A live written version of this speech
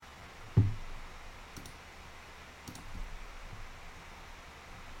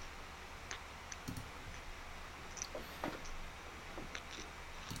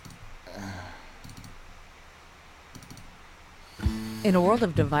In a world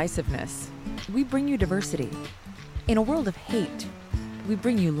of divisiveness, we bring you diversity. In a world of hate, we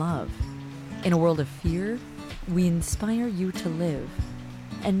bring you love. In a world of fear, we inspire you to live.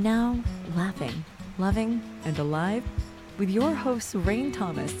 And now, laughing, loving, and alive with your hosts Rain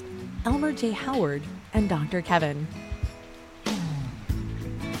Thomas, Elmer J. Howard, and Dr. Kevin.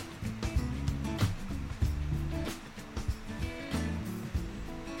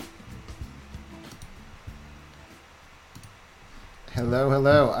 Hello,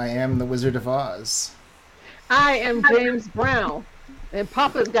 hello. I am the Wizard of Oz. I am James Brown, and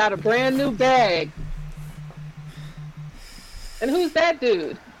Papa's got a brand new bag. And who's that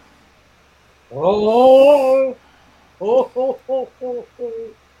dude? Oh,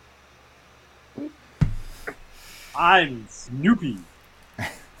 I'm Snoopy,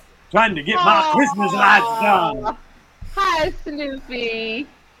 trying to get my Christmas lights done. Hi, Snoopy.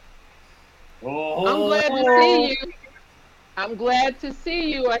 Oh, I'm glad to see you. I'm glad to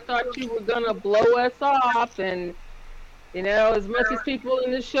see you. I thought you were going to blow us off. And, you know, as much as people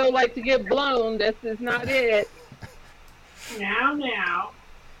in this show like to get blown, this is not it. Now.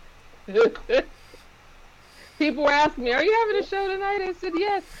 People were asking me, are you having a show tonight? I said,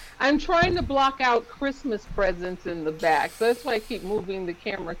 yes. I'm trying to block out Christmas presents in the back. So that's why I keep moving the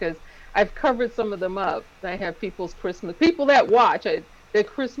camera, because I've covered some of them up. I have people that watch, their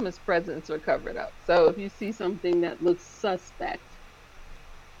Christmas presents are covered up. So if you see something that looks suspect.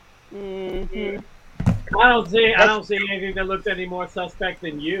 I don't see anything that looks any more suspect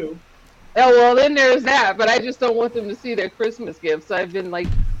than you. Oh, well, then there's that. But I just don't want them to see their Christmas gifts. So I've been, like,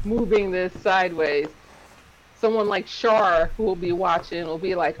 moving this sideways. Someone like Shar, who will be watching, will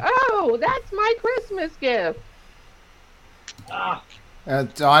be like, oh, that's my Christmas gift.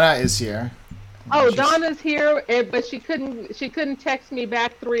 Donna is here. Oh, Donna's here, but she couldn't text me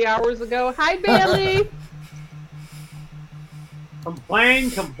back 3 hours ago. Hi, Bailey. Complain.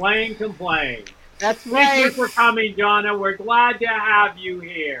 That's Thank right. you for coming, Donna. We're glad to have you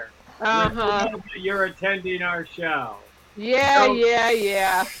here. Uh-huh. We're glad that you're attending our show.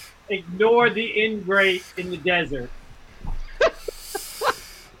 Yeah. Ignore the ingrate in the desert.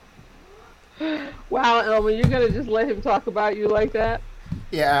 Wow, Elmer, you're going to just let him talk about you like that?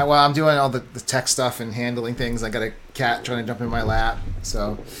 Yeah, well, I'm doing all the tech stuff and handling things. I got a cat trying to jump in my lap,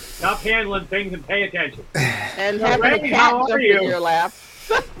 so... Stop handling things and pay attention. And having a cat jump in your lap.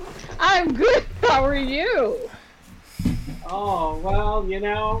 I'm good. How are you? Oh, well, you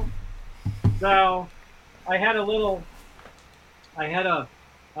know, so I had a little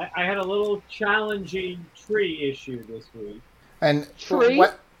challenging tree issue this week. And Tree?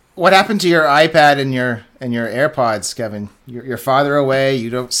 what happened to your iPad and your AirPods, Kevin? You're farther away. You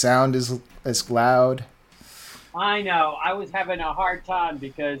don't sound as loud. I know. I was having a hard time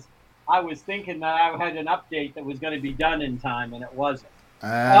because I was thinking that I had an update that was going to be done in time, and it wasn't.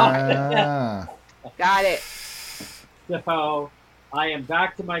 Ah. Got it. So I am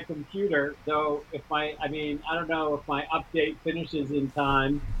back to my computer, though I don't know if my update finishes in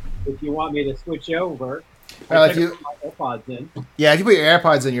time. If you want me to switch over, Well, if you put my AirPods in. Yeah, if you put your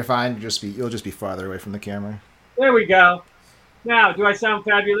AirPods in, you're fine. You'll just be farther away from the camera. There we go. Now, do I sound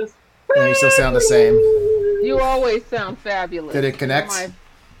fabulous? Yeah, you still sound the same. You always sound fabulous. Did it connect? You're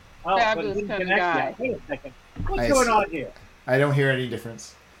Oh, my but it fabulous didn't kind of connect guy. yet. Wait a second. What's I going see. on here? I don't hear any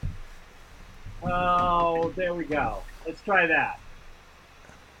difference. Oh, there we go. Let's try that.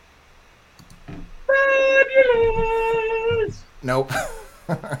 Fabulous! Nope.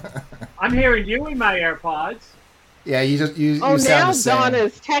 I'm hearing you in my AirPods. Yeah, you Oh, sound now the same.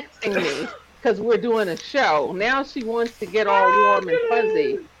 Donna's texting me because we're doing a show. Now she wants to get all warm and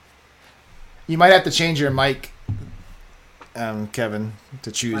fuzzy. You might have to change your mic, Kevin,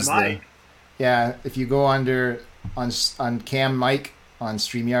 to choose My mic? Yeah, if you go on Cam Mic on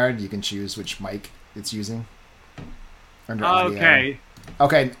StreamYard, you can choose which mic it's using. Under audio.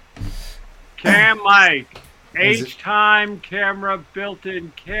 Okay. Cam mic. Is it- H-time camera,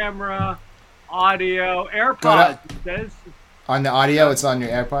 built-in camera, audio, AirPods. It says. On the audio, it's on your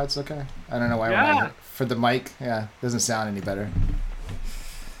AirPods. Okay. I don't know why. Yeah. For the mic, yeah, doesn't sound any better.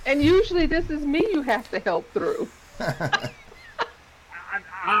 And usually this is me you have to help through.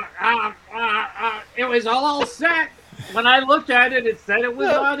 It was all set. When I looked at it, it said it was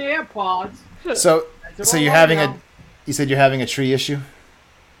on AirPods. So That's you're all I having know. you said you're having a tree issue?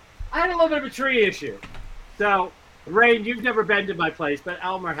 I had a little bit of a tree issue. So, Rain, you've never been to my place, but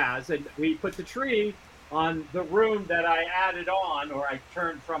Elmer has. And we put the tree on the room that I added on, or I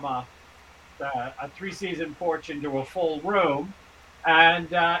turned from a three-season porch into a full room. And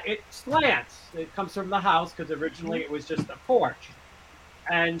it slants. It comes from the house because originally it was just a porch.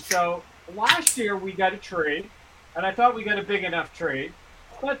 And so last year we got a tree, and I thought we got a big enough tree.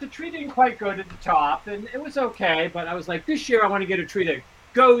 But the tree didn't quite go to the top, and it was okay. But I was like, this year I want to get a tree that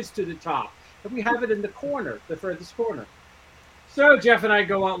goes to the top. And we have it in the corner, the furthest corner. So Jeff and I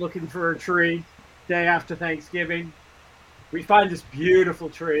go out looking for a tree day after Thanksgiving. We find this beautiful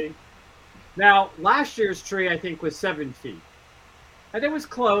tree. Now, last year's tree, I think, was 7 feet. And it was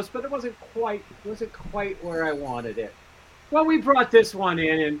close, but it wasn't quite where I wanted it. Well, we brought this one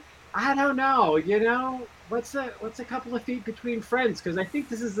in, and I don't know, what's a couple of feet between friends? Because I think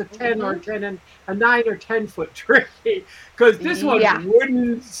this is a 10 or 10 and a 9 or 10 foot tree. Because this one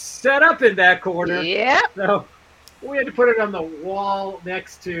wouldn't set up in that corner. Yeah. So we had to put it on the wall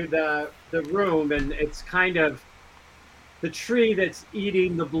next to the room, and it's kind of the tree that's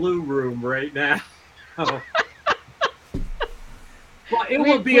eating the blue room right now. Well, it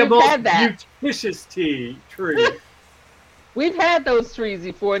will be a most beauticious tree. We've had those trees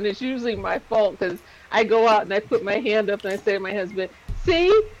before, and it's usually my fault because I go out and I put my hand up and I say to my husband, see,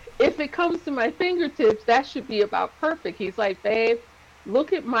 if it comes to my fingertips, that should be about perfect. He's like, babe,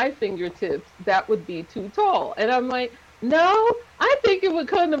 look at my fingertips. That would be too tall. And I'm like, no, I think it would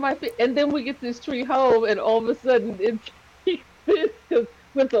come to my feet. And then we get this tree home, and all of a sudden it's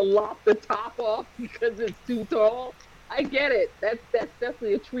with to lop the top off because it's too tall. I get it. That's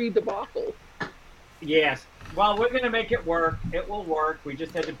definitely a tree debacle. Yes. Well, we're going to make it work. It will work. We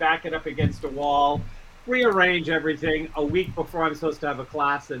just had to back it up against a wall, rearrange everything a week before I'm supposed to have a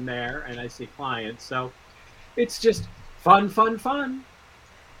class in there, and I see clients. So it's just fun. Well,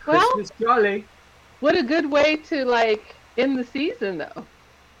 Christmas jolly. What a good way to, end the season, though.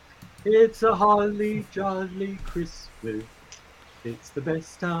 It's a holly jolly Christmas. It's the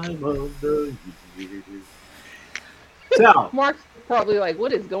best time of the year. So Mark's probably like,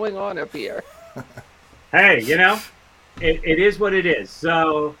 what is going on up here? Hey, it is what it is.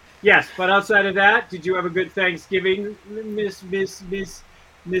 So yes, but outside of that, did you have a good Thanksgiving, Miss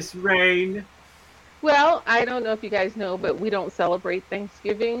Rain? Well, I don't know if you guys know, but we don't celebrate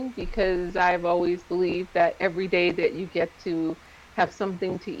Thanksgiving because I've always believed that every day that you get to have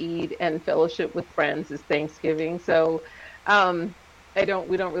something to eat and fellowship with friends is Thanksgiving. So we don't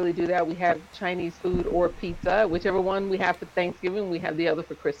really do that. We have Chinese food or pizza, whichever one we have for Thanksgiving, we have the other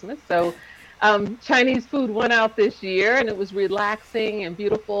for Christmas. So Chinese food went out this year, and it was relaxing and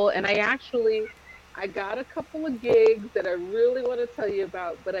beautiful. And I got a couple of gigs that I really want to tell you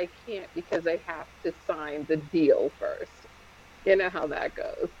about, but I can't because I have to sign the deal first. You know how that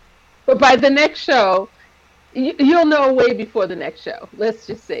goes. But by the next show, you'll know way before the next show. Let's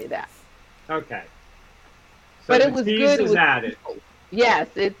just say that. Okay. So but it was good. It was added. Yes,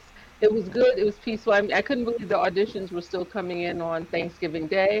 it was good. It was peaceful. I couldn't believe the auditions were still coming in on Thanksgiving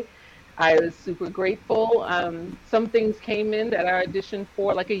Day. I was super grateful. Some things came in that I auditioned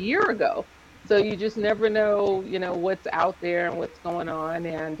for like a year ago. So you just never know, what's out there and what's going on.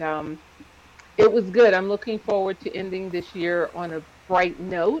 And it was good. I'm looking forward to ending this year on a bright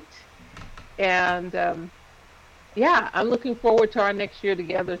note. And I'm looking forward to our next year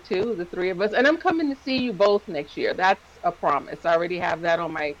together too, the three of us. And I'm coming to see you both next year. That's a promise. I already have that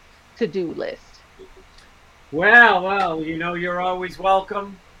on my to-do list. Well, you're always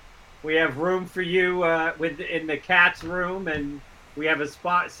welcome. We have room for you in the cat's room, and we have a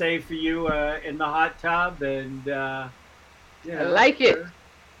spot saved for you in the hot tub. And I like it.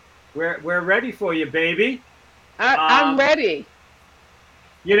 We're ready for you, baby. I'm ready.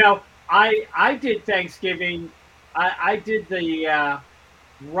 I did Thanksgiving. I did the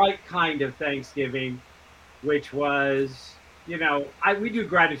right kind of Thanksgiving, which was, we do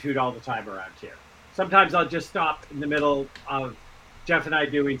gratitude all the time around here. Sometimes I'll just stop in the middle of Jeff and I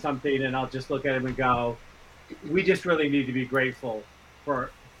doing something, and I'll just look at him and go, we just really need to be grateful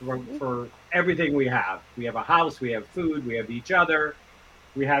for everything we have. We have a house, we have food, we have each other,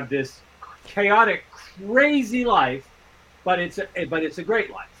 we have this chaotic, crazy life, but it's a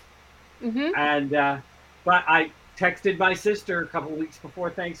great life. Mm-hmm. And but I texted my sister a couple of weeks before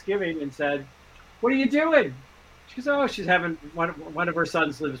Thanksgiving and said, "What are you doing?" She goes, "Oh, she's having one of her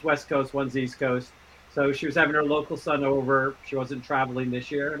sons lives West Coast, one's East Coast." So she was having her local son over. She wasn't traveling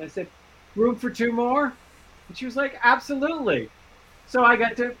this year. And I said, "Room for 2 more?" And she was like, "Absolutely." So I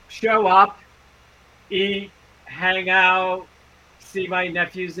got to show up, eat, hang out, see my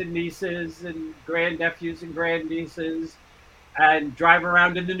nephews and nieces and grandnephews and grandnieces, and drive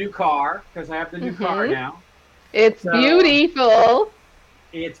around in the new car because I have the new car now. It's beautiful.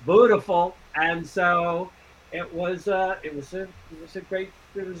 It's beautiful. And so it was a great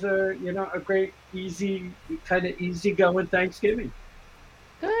easy going Thanksgiving.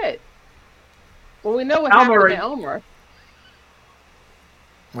 Good. Well, we know what happened to Elmer.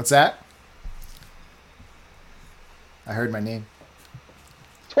 What's that? I heard my name.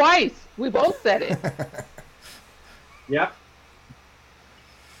 Twice. We both said it. Yep.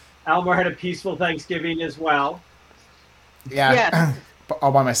 Elmer had a peaceful Thanksgiving as well. Yeah. Yes.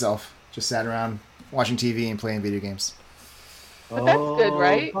 All by myself. Just sat around watching TV and playing video games. But that's good,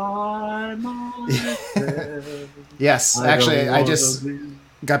 right? Yes. Actually, I just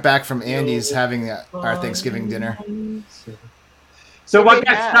got back from Andy's having our Thanksgiving dinner. So what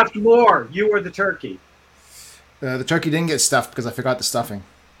got stuffed more, you or the turkey? The turkey didn't get stuffed because I forgot the stuffing.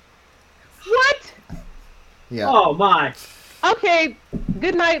 What? Yeah. Oh, my. Okay.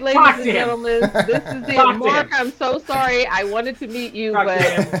 Good night, ladies and gentlemen. This is it. Mark, I'm so sorry. I wanted to meet you, but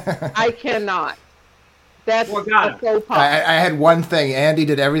I cannot. That's a faux pas. I had one thing. Andy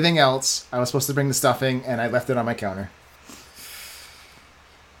did everything else. I was supposed to bring the stuffing, and I left it on my counter.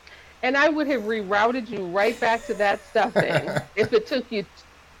 And I would have rerouted you right back to that stuffing if it took you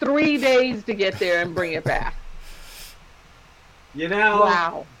 3 days to get there and bring it back. You know,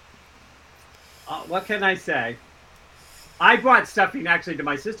 wow. What can I say? I brought stuffing actually to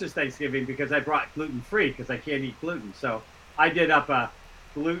my sister's Thanksgiving because I brought gluten-free because I can't eat gluten. So I did up a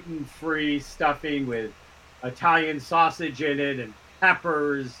gluten-free stuffing with Italian sausage in it and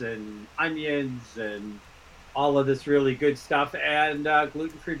peppers and onions and all of this really good stuff and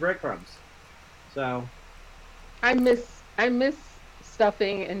gluten-free breadcrumbs. So I miss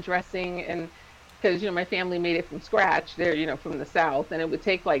stuffing and dressing, and because my family made it from scratch. They're from the South, and it would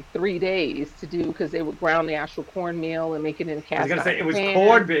take like 3 days to do because they would ground the actual cornmeal and make it in cast. I was gonna say it was pan.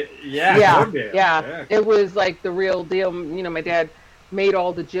 cornmeal. Cornmeal. Yeah. It was like the real deal. My dad made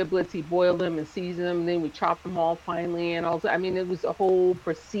all the giblets. He boiled them and seasoned them. Then we chopped them all finely, and also, it was a whole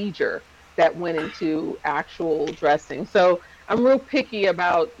procedure that went into actual dressing. So I'm real picky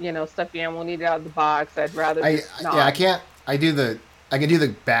about stuffing. I won't eat it out of the box. I'd rather not. Yeah, I can't. I can do the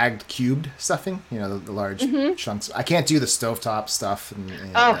bagged cubed stuffing, the large chunks. I can't do the stovetop stuff.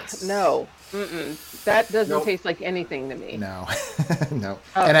 No. Mm-mm. That doesn't taste like anything to me. No. No.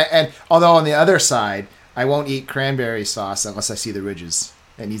 Oh. And although on the other side, I won't eat cranberry sauce unless I see the ridges.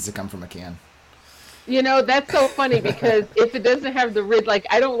 It needs to come from a can. That's so funny because if it doesn't have the ridge, like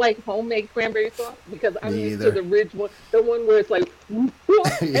I don't like homemade cranberry sauce because I'm used to the ridge one, the one where it's like, and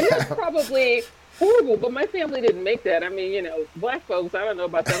that's probably horrible, but my family didn't make that. Black folks, I don't know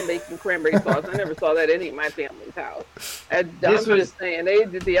about them making cranberry sauce. I never saw that in any of my family's house. I'm just saying, they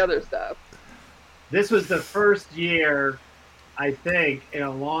did the other stuff. This was the first year, I think, in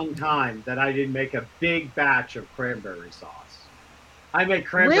a long time that I didn't make a big batch of cranberry sauce. I make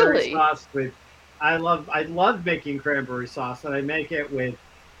cranberry sauce with, I love making cranberry sauce, and I make it with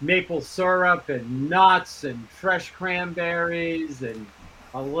maple syrup and nuts and fresh cranberries and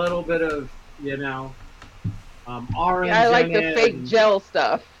a little bit of, orange. Yeah, I like the fake gel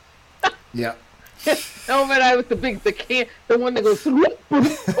stuff. Yeah. No, but I was the one that goes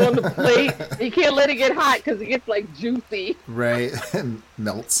on the plate. You can't let it get hot because it gets like juicy. Right,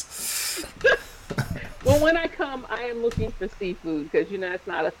 melts. Well, when I come, I am looking for seafood because it's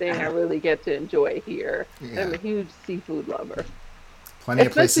not a thing I really get to enjoy here. Yeah. I'm a huge seafood lover. Plenty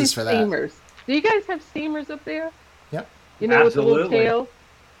of places for that. Steamers. Do you guys have steamers up there? Yep. With the little tail.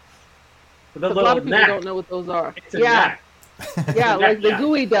 With a lot of people neck. don't know what those are. It's a neck. Yeah, like the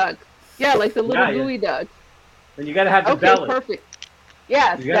gooey ducks. Yeah, like the little gooey ducks. And you got to have the belly. Okay, perfect.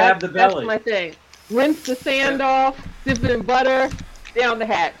 Yes, you got to have the belly. That's my thing. Rinse the sand off, dip it in butter, down the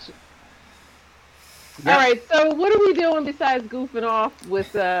hatch. Yep. All right, so what are we doing besides goofing off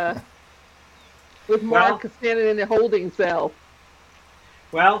with Mark standing in the holding cell?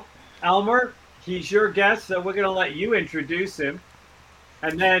 Well, Elmer, he's your guest, so we're going to let you introduce him.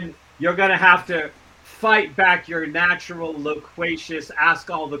 And then you're going to have to fight back your natural, loquacious,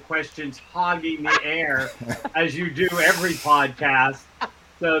 ask all the questions, hogging the air, as you do every podcast,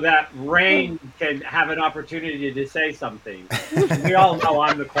 so that Rain can have an opportunity to say something. We all know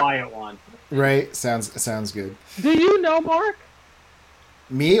I'm the quiet one. Right. Sounds good. Do you know Mark?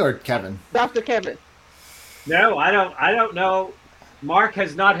 Me or Kevin? Dr. Kevin. No, I don't know. Mark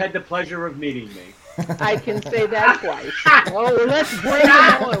has not had the pleasure of meeting me. I can say that twice. Oh, let's bring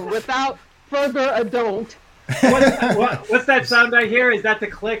him on without further ado. What's that sound I hear? Is that the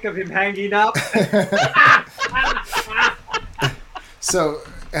click of him hanging up? So,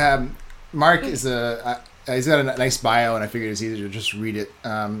 Mark is he's got a nice bio, and I figured it's easier to just read it.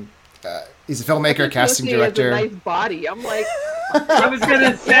 He's a filmmaker, casting director. He has a nice body. I'm like, I was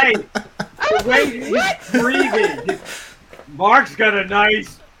gonna say, wait, he's breathing. Mark's got a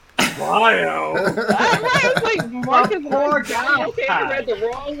nice bio. I was like, Mark is more guy. Okay, I read the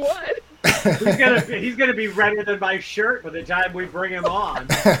wrong one. He's gonna be redder than my shirt by the time we bring him on.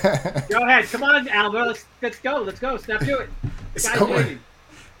 Go ahead, come on, Alma. Let's go. Snap to it.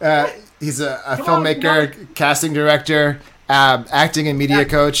 He's a filmmaker, casting director, acting and media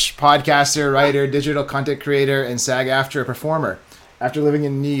coach, podcaster, writer, digital content creator, and SAG-AFTRA performer. After living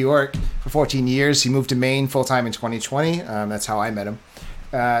in New York for 14 years, he moved to Maine full-time in 2020. That's how I met him.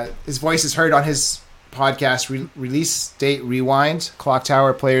 His voice is heard on his podcast Release Date Rewind, Clock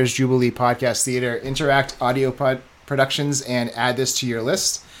Tower, Players Jubilee Podcast Theater, Interact Audio Productions, and Add This to Your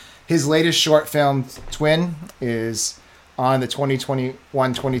List. His latest short film, Twin, is on the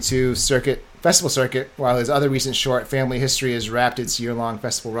 2021-22 festival circuit, while his other recent short, Family History, has wrapped its year-long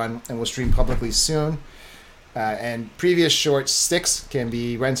festival run and will stream publicly soon. And previous shorts, Sticks, can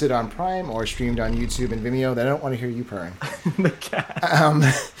be rented on Prime or streamed on YouTube and Vimeo. I don't want to hear you purring. The cat.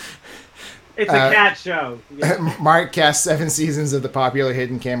 It's a cat show. Yeah. Mark cast 7 seasons of the popular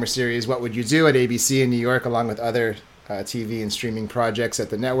hidden camera series What Would You Do at ABC in New York, along with other TV and streaming projects at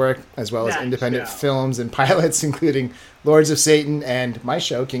the network, as well as independent films and pilots, including Lords of Satan and my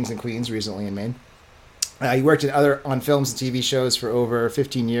show, Kings and Queens, recently in Maine. He worked on films and TV shows for over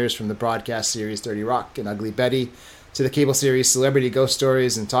 15 years, from the broadcast series 30 Rock and Ugly Betty to the cable series Celebrity Ghost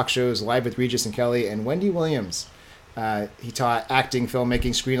Stories and talk shows Live with Regis and Kelly and Wendy Williams. He taught acting,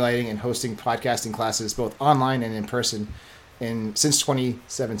 filmmaking, screenwriting, and hosting podcasting classes both online and in person since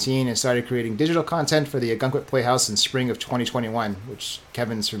 2017, and started creating digital content for the Ogunquit Playhouse in spring of 2021, which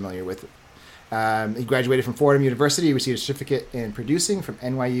Kevin's familiar with. He graduated from Fordham University. He received a certificate in producing from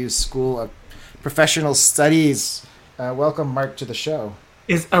NYU's School of Professional Studies. Welcome, Mark, to the show.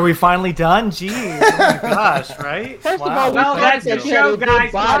 Are we finally done? Jeez, oh my gosh, right? First of all, well, that's the show,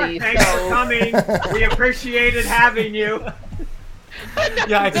 guys. Body, Thanks for coming. We appreciated having you.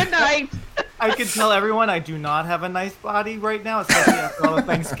 Yeah, Good night. I can tell everyone I do not have a nice body right now, especially after all the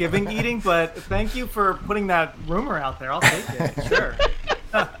Thanksgiving eating, but thank you for putting that rumor out there. I'll take it, sure.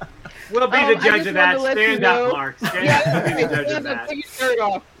 We'll be the judge of that. Stand up, Mark. Stand up. We'll be the judge of that. Take your shirt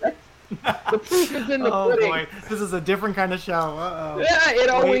off. The proof is in the pudding. Boy, this is a different kind of show. Uh-oh. Yeah, it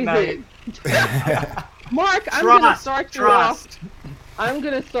always is. Mark, I'm going to start you off. I'm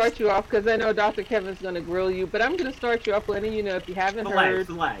going to start you off because I know Dr. Kevin's going to grill you, but I'm going to start you off letting you know, if you haven't heard,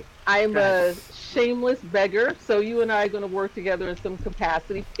 I'm a shameless beggar, so you and I are going to work together in some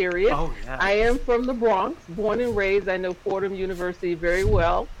capacity, period. Oh, yeah. I am from the Bronx, born and raised. I know Fordham University very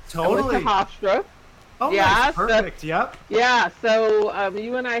well. Totally. I went to Hofstra. Oh, yeah, nice. Perfect. Yep. Yeah, so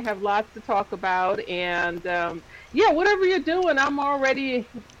you and I have lots to talk about, and whatever you're doing, I'm already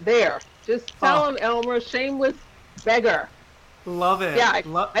there. Just tell him, Elmer, shameless beggar. Love it. Yeah, I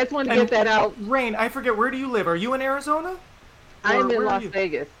just wanted to get that out. Rain, I forget, where do you live? Are you in Arizona? I'm in Las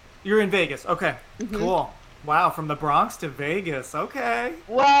Vegas. You're in Vegas. Okay, cool. Wow, from the Bronx to Vegas. Okay.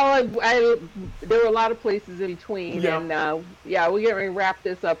 Well, there were a lot of places in between, and we're getting ready to wrap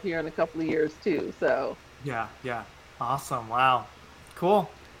this up here in a couple of years too. So. Yeah. Awesome. Wow. Cool.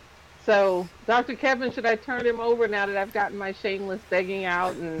 So, Dr. Kevin, should I turn him over now that I've gotten my shameless begging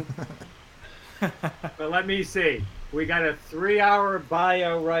out? And. But let me see. We got a 3-hour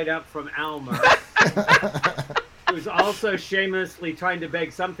bio write-up from Alma, who's also shamelessly trying to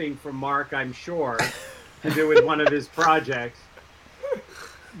beg something from Mark, I'm sure, to do with one of his projects.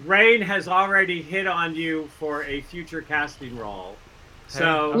 Rain has already hit on you for a future casting role.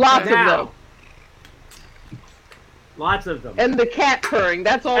 So lots of them. Lots of them. And the cat purring.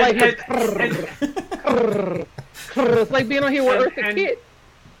 That's all I hear. It's like being on here with Eartha Kitt.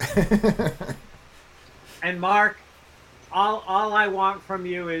 And Mark, all I want from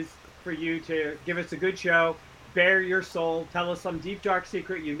you is for you to give us a good show, bare your soul, tell us some deep, dark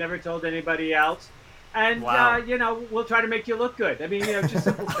secret you've never told anybody else. And, we'll try to make you look good. I mean, just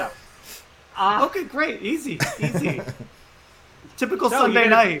simple stuff. Okay, great. Easy. Typical Sunday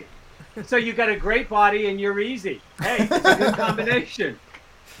night. So you got a great body and you're easy. Hey, it's a good combination.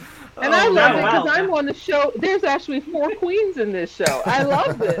 And I love it because I'm on the show. There's actually 4 queens in this show. I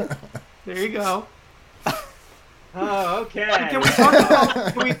love this. There you go. Oh, okay.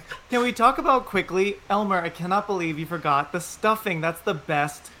 Can we talk about quickly, Elmer? I cannot believe you forgot the stuffing. That's the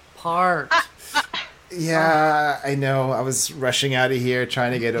best part. Yeah, I know. I was rushing out of here,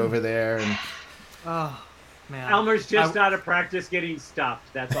 trying to get over there, and oh man, Elmer's just out of practice getting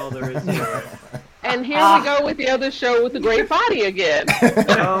stuffed. That's all there is to it. And here we go with the other show with the great body again.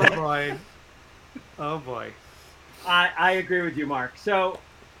 Oh boy. I agree with you, Mark. So,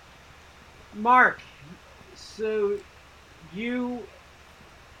 Mark. So, you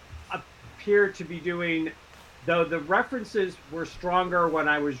appear to be doing, though the references were stronger when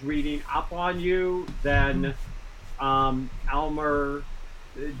I was reading up on you than Elmer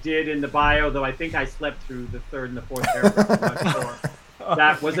did in the bio, though I think I slept through the third and the fourth paragraph. I'm not sure.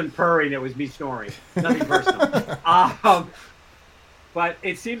 That wasn't purring, it was me snoring. Nothing personal. But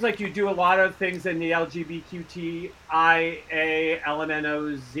it seems like you do a lot of things in the LGBTQIA,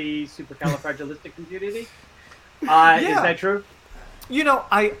 LMNOZ, supercalifragilistic community. Is that true? You know,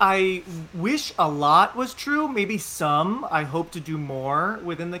 I wish a lot was true. Maybe some. I hope to do more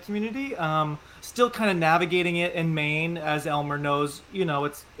within the community. Still kind of navigating it in Maine, as Elmer knows. You know,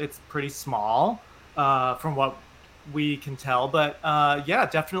 it's pretty small from what we can tell. But yeah,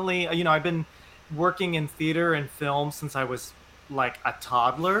 definitely. You know, I've been working in theater and film since I was like a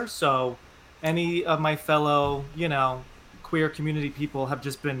toddler. So any of my fellow, you know, queer community people have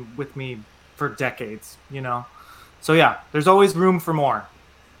just been with me for decades. You know. So yeah, there's always room for more.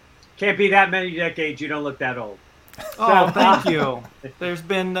 Can't be that many decades. You don't look that old. Oh, thank you. There's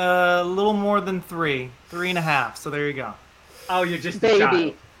been a little more than 3.5. So there you go. Oh, you're just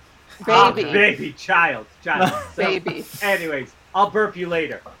baby, a child. Baby, child. So, baby. Anyways, I'll burp you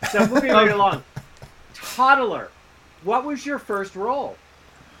later. So moving right along. Toddler. What was your first role?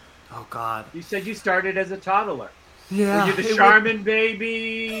 Oh God. You said you started as a toddler. Yeah. Were you the Charmin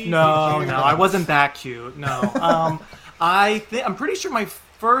baby? No, I wasn't that cute. No. I'm pretty sure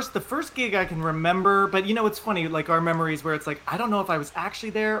the first gig I can remember, but you know, it's funny, like our memories where it's like, I don't know if I was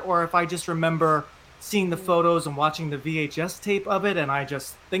actually there or if I just remember seeing the photos and watching the VHS tape of it, and I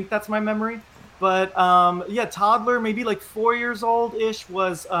just think that's my memory. But yeah, toddler, maybe like 4 years old-ish,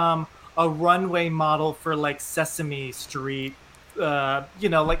 was a runway model for like Sesame Street. You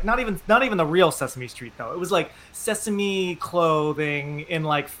know, like not even the real Sesame Street though. It was like Sesame clothing in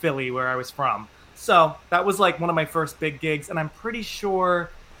like Philly, where I was from. So that was like one of my first big gigs, and I'm pretty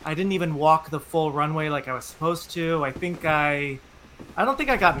sure I didn't even walk the full runway like I was supposed to. I don't think I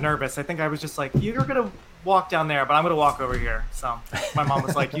got nervous. I think I was just like, you're gonna walk down there, but I'm gonna walk over here. So my mom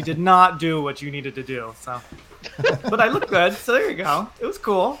was like, you did not do what you needed to do. So, but I looked good. So there you go. It was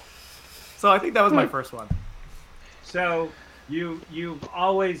cool. So I think that was my first one. So. You've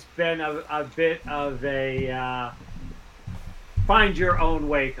always been a bit of a find your own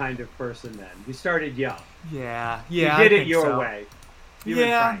way kind of person. Then you started young. Yeah. You did it your way.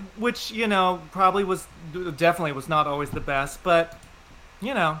 Which you know definitely was not always the best, but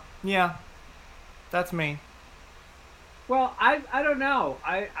you know, yeah, that's me. Well, I don't know.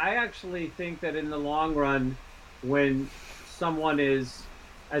 I actually think that in the long run, when someone is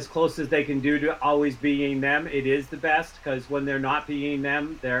as close as they can do to always being them, it is the best, because when they're not being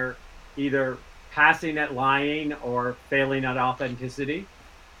them, they're either passing at lying or failing at authenticity.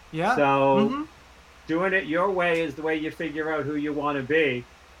 Yeah. So doing it your way is the way you figure out who you want to be.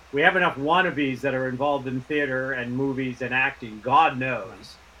 We have enough wannabes that are involved in theater and movies and acting. God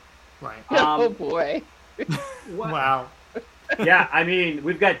knows. Right. Oh boy. Wow. Yeah, I mean,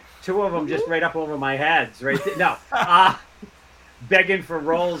 we've got two of them just right up over my heads, right? No. Begging for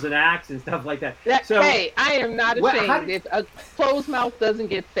roles and acts and stuff like that. Hey, I am not ashamed if a closed mouth doesn't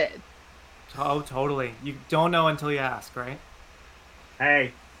get fed. Oh, totally. You don't know until you ask, right?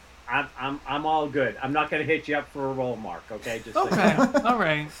 Hey, I'm all good. I'm not going to hit you up for a role, Mark. Okay, just okay. All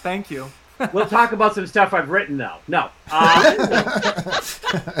right. Thank you. We'll talk about some stuff I've written, though. No.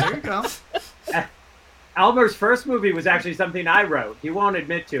 There you go. Elmer's first movie was actually something I wrote. He won't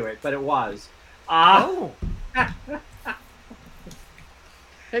admit to it, but it was. Oh.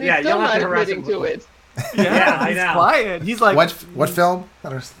 And he's still not admitting to it. Yeah, I know. He's quiet. He's like, what film?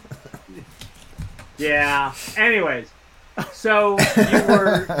 Yeah. Anyways, so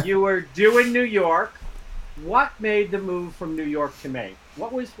you were doing New York. What made the move from New York to Maine?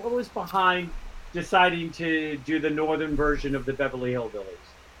 What was behind deciding to do the northern version of the Beverly Hillbillies?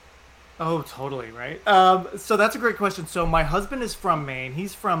 Oh, totally, right? So that's a great question. So my husband is from Maine.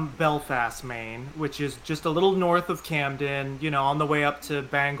 He's from Belfast, Maine, which is just a little north of Camden, you know, on the way up to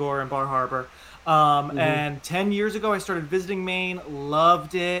Bangor and Bar Harbor. And 10 years ago, I started visiting Maine,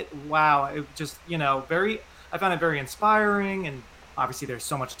 loved it. Wow. It just, you know, I found it very inspiring, and obviously there's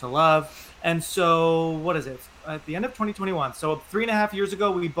so much to love. And so what is it? At the end of 2021, so 3.5 years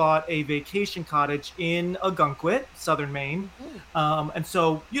ago, we bought a vacation cottage in Ogunquit, southern Maine. And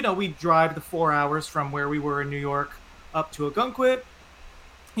so, you know, we drive the 4 hours from where we were in New York up to Ogunquit,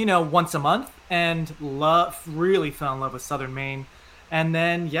 you know, once a month, and really fell in love with southern Maine. And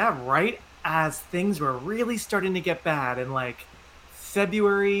then, yeah, right as things were really starting to get bad in like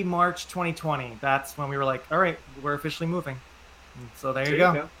February, March 2020, that's when we were like, all right, we're officially moving. And so there you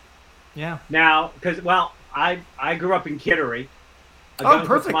go. Yeah. Now, because, well, I grew up in Kittery. Oh,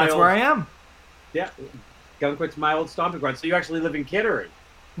 perfect. That's where I am. Yeah. Ogunquit's my old stomping ground. So you actually live in Kittery.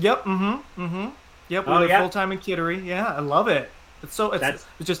 Yep. Yep. We live full-time in Kittery. Yeah, I love it. It's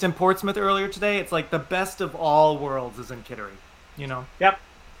just in Portsmouth earlier today. It's like the best of all worlds is in Kittery, you know? Yep.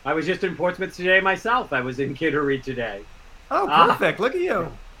 I was just in Portsmouth today myself. I was in Kittery today. Oh, perfect. Look at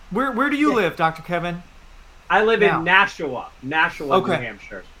you. Where do you live, Dr. Kevin? I live in Nashua, New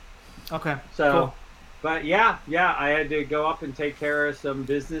Hampshire. Okay. So, cool. But yeah, I had to go up and take care of some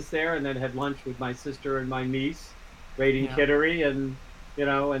business there, and then had lunch with my sister and my niece, right in Kittery, and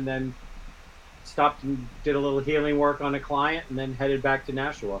and then stopped and did a little healing work on a client, and then headed back to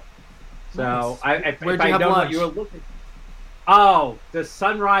Nashua. So nice. Where'd you have lunch? What you were looking. Oh, the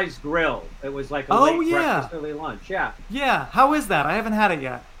Sunrise Grill. It was like a late breakfast, early lunch. Yeah. Yeah. How is that? I haven't had it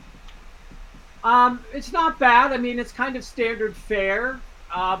yet. It's not bad. I mean, it's kind of standard fare,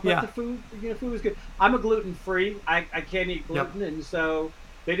 but the food was good. I'm a gluten-free. I can't eat gluten, and so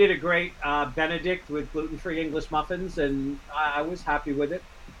they did a great Benedict with gluten-free English muffins, and I was happy with it.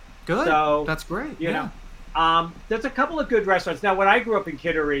 Good. So that's great. You know, there's a couple of good restaurants. Now, when I grew up in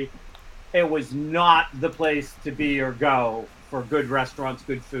Kittery, it was not the place to be or go for good restaurants,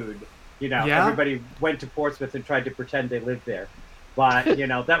 good food. Everybody went to Portsmouth and tried to pretend they lived there. But,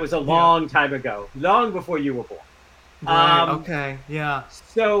 that was a long time ago, long before you were born. Right, okay, yeah.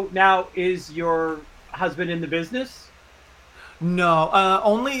 So now, is your husband in the business? No,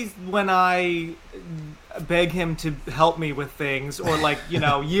 only when I beg him to help me with things, or like,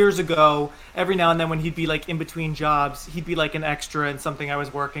 years ago, every now and then when he'd be like in between jobs, he'd be like an extra in something I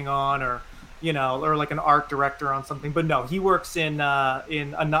was working on, or or like an art director on something. But no, he works at a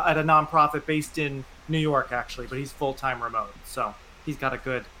nonprofit based in New York, actually, but he's full-time remote, so he's got a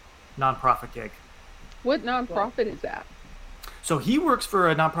good nonprofit gig. What nonprofit is that? So he works for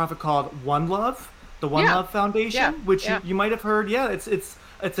a nonprofit called One Love, the One Love Foundation, which you might have heard. Yeah, it's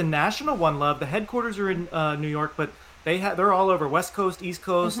a national One Love. The headquarters are in New York, but they're all over West Coast, East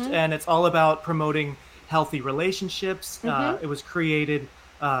Coast, and it's all about promoting healthy relationships. It was created,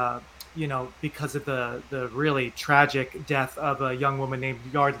 because of the really tragic death of a young woman named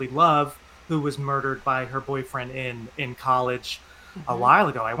Yardley Love, who was murdered by her boyfriend in college a while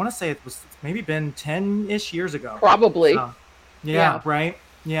ago. I want to say it was maybe been 10-ish years ago. Probably. Right.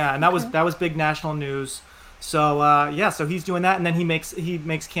 Yeah, and that was big national news. So so he's doing that, and then he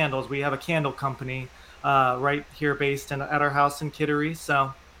makes candles. We have a candle company right here based at our house in Kittery.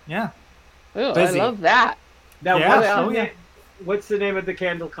 So yeah. Oh, I love that. Now, what's the name of the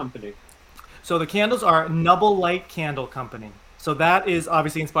candle company? So the candles are Nubble Light Candle Company. So that is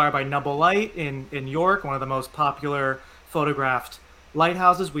obviously inspired by Nubble Light in York, one of the most popular photographed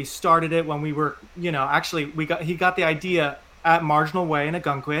lighthouses. We started it when we were, actually he got the idea at Marginal Way in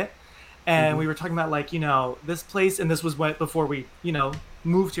Ogunquit, and we were talking about this place, and this was before we,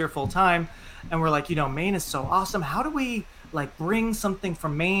 moved here full time, and we're like, Maine is so awesome. How do we bring something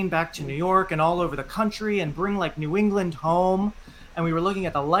from Maine back to New York and all over the country and bring New England home? And we were looking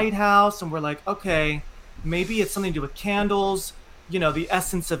at the lighthouse, and we're like, okay, maybe it's something to do with candles, the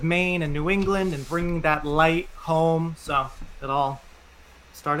essence of Maine and New England, and bringing that light home. So it all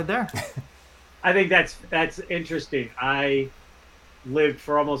started there. I think that's interesting. I lived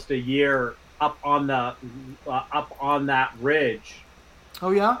for almost a year up on that ridge.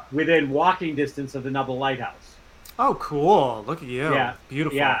 Oh yeah, within walking distance of the Nubble Lighthouse. Oh, cool! Look at you. Yeah,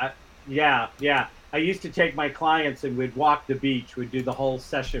 beautiful. Yeah. I used to take my clients and we'd walk the beach. We'd do the whole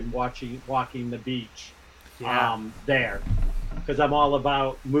session walking the beach there, because I'm all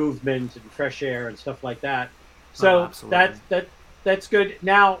about movement and fresh air and stuff like that. So that's good.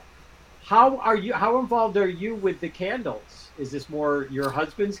 Now, how involved are you with the candles? Is this more your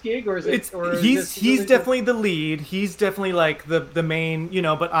husband's gig, or is it? He's definitely the lead. He's definitely the main,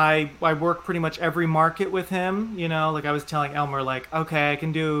 But I work pretty much every market with him. I was telling Elmer, okay, I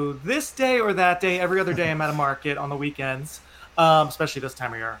can do this day or that day. Every other day, I'm at a market on the weekends, especially this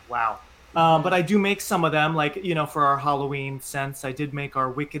time of year. Wow. But I do make some of them, for our Halloween scents. I did make our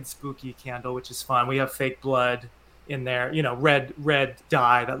Wicked Spooky candle, which is fun. We have fake blood in there, red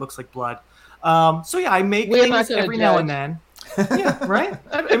dye that looks like blood. I make things every now and then. Yeah, right?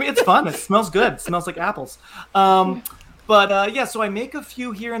 I mean, it's fun. It smells good. It smells like apples. So I make a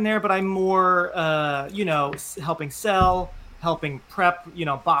few here and there, but I'm more, helping sell, helping prep,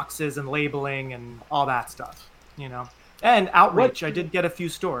 boxes and labeling and all that stuff, And outreach. I did get a few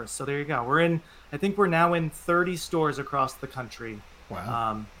stores. So there you go. I think we're now in 30 stores across the country.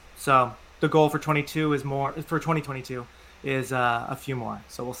 Wow. So the goal for 2022 is a few more.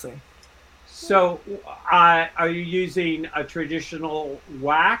 So we'll see. So, are you using a traditional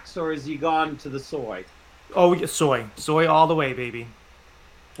wax, or has he gone to the soy? Oh, yeah, soy all the way, baby.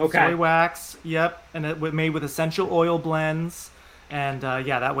 Okay. Soy wax, yep, and it was made with essential oil blends, And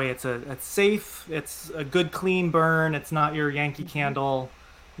yeah, that way it's safe. It's a good clean burn. It's not your Yankee Candle,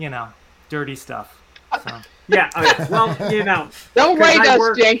 dirty stuff. So. Yeah. Okay. Well, don't write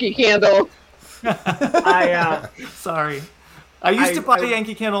us Yankee Candle. Sorry. I used to buy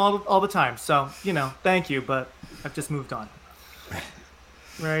Yankee Candle all the time. So thank you, but I've just moved on.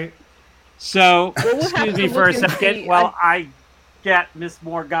 Right. So excuse me for a second while I get Miss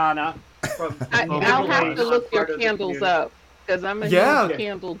Morgana from. I'll have to look your candles up. Because I'm a huge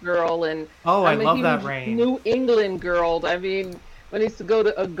candle girl, and I'm a love huge that, Rain. New England girl. I mean, when I used to go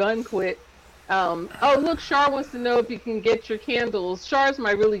to a gun quit. Look, Shar wants to know if you can get your candles. Char's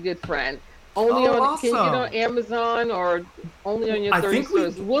my really good friend. Only awesome. Can you get on Amazon or only on your 30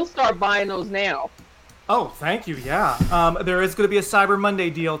 stores? We'll start buying those now. Oh, thank you. Yeah. There is going to be a Cyber Monday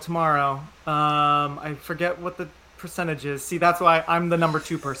deal tomorrow. I forget what the percentage is. See, that's why I'm the number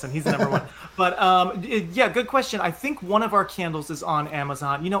 2 person. He's the number 1. But yeah, good question. I think one of our candles is on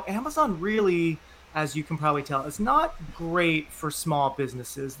Amazon. Amazon really, as you can probably tell, is not great for small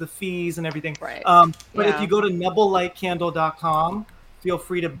businesses, the fees and everything. Right. But if you go to nubblelightcandle.com, feel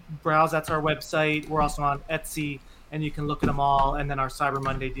free to browse. That's our website. We're also on Etsy, and you can look at them all. And then our Cyber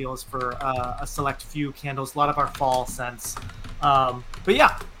Monday deal is for a select few candles, a lot of our fall scents. But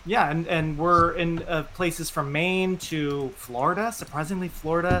yeah, and we're in places from Maine to Florida, surprisingly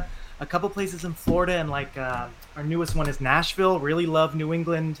Florida, a couple places in Florida, and our newest one is Nashville. Really love New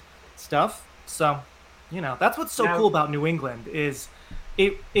England stuff. So, that's what's so cool about New England is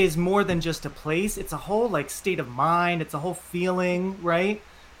it is more than just a place. It's a whole state of mind. It's a whole feeling, right?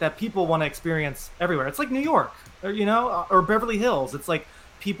 That people want to experience everywhere. It's like New York or Beverly Hills. It's like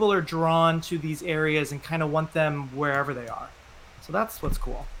people are drawn to these areas and kind of want them wherever they are. So that's what's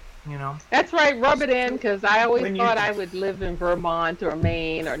cool, That's right. Rub it in, because I always thought I would live in Vermont or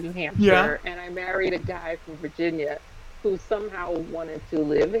Maine or New Hampshire, and I married a guy from Virginia who somehow wanted to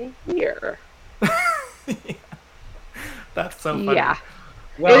live here. Yeah. That's so funny. Yeah.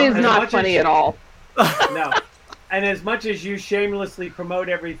 Well, it is not funny at all. No. And as much as you shamelessly promote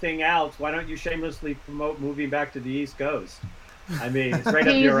everything else, why don't you shamelessly promote moving back to the East Coast? I mean, it's right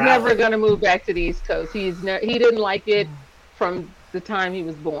up your alley. He's never going to move back to the East Coast. He didn't like it from the time he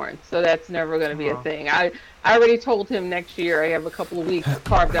was born, so that's never going to be a thing. I already told him next year I have a couple of weeks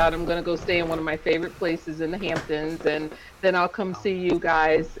carved out. I'm going to go stay in one of my favorite places in the Hamptons, and then I'll come see you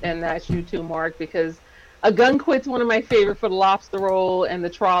guys, and that's you too, Mark, because A Gun Quit's one of my favorite for the lobster roll and the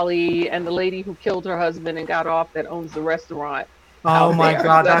trolley and the lady who killed her husband and got off that owns the restaurant. Oh my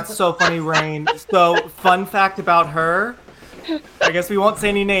God, that's so funny, Rain. So, fun fact about her. I guess we won't say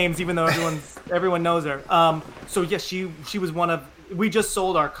any names, even though everyone knows her. So yes, she was one of. We just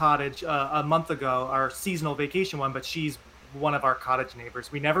sold our cottage a month ago, our seasonal vacation one, but she's one of our cottage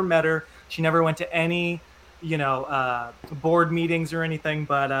neighbors. We never met her. She never went to any, board meetings or anything.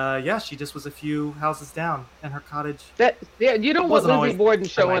 But yeah, she just was a few houses down, and her cottage. You don't want Lizzie Borden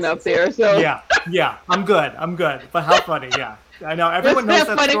showing up there, so. Yeah, I'm good. But how funny, yeah. I know everyone knows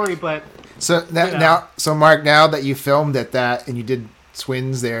that story, but. So now, Mark, now that you filmed at that and you did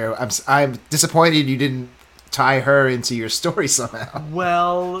twins there, I'm disappointed you didn't tie her into your story somehow.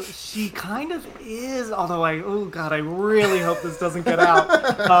 Well, she kind of is, although I really hope this doesn't get out.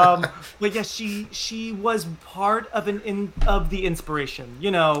 But yeah, she was part of the inspiration.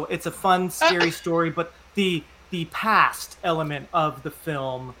 It's a fun, scary story, but the past element of the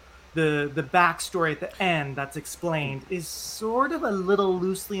film, the backstory at the end that's explained, is sort of a little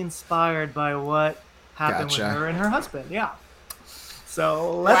loosely inspired by what happened with her and her husband. Yeah.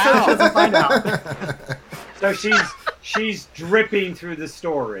 So let's hope she doesn't find out. So she's dripping through the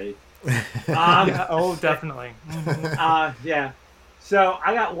story. Yeah, oh, definitely. Mm-hmm. Yeah. So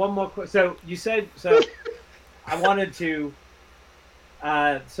I got one more question. So you said I wanted to.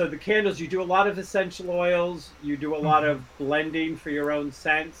 So the candles, you do a lot of essential oils. You do a lot of blending for your own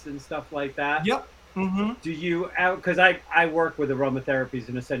scents and stuff like that. Yep. Mm-hmm. Do you? Because I work with aromatherapies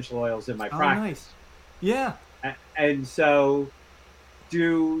and essential oils in my practice. Nice. Yeah. And so,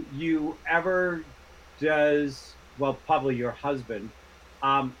 do you ever? Probably your husband.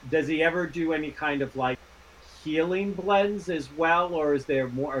 Does he ever do any kind of healing blends as well, or is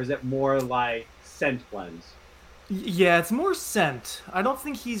it more like scent blends? Yeah, it's more scent. I don't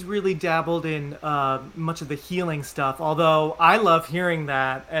think he's really dabbled in much of the healing stuff, although I love hearing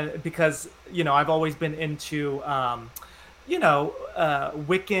that because, I've always been into,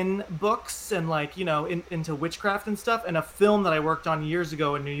 Wiccan books and into witchcraft and stuff. And a film that I worked on years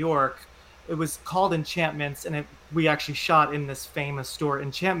ago in New York, it was called Enchantments, and we actually shot in this famous store,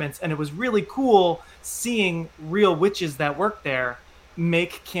 Enchantments, and it was really cool seeing real witches that work there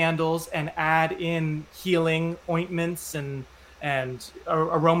make candles and add in healing ointments and and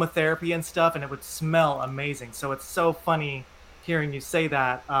aromatherapy and stuff, and it would smell amazing. So it's so funny hearing you say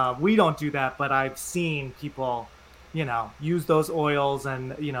that. We don't do that, but I've seen people, use those oils,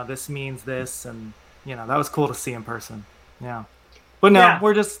 and this means this, and that was cool to see in person. Yeah, but no,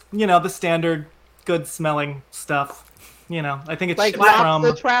 we're just the standard good smelling stuff. I think it's like shipped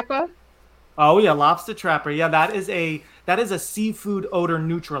Lobster Trapper. Oh yeah, Lobster Trapper. Yeah, that is a seafood odor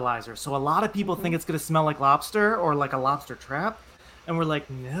neutralizer. So a lot of people think it's gonna smell like lobster or like a lobster trap, and we're like,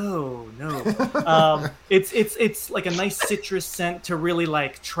 no. It's like a nice citrus scent to really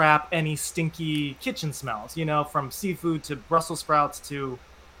like trap any stinky kitchen smells. From seafood to Brussels sprouts to,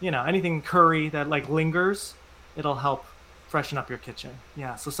 anything curry that like lingers. It'll help freshen up your kitchen.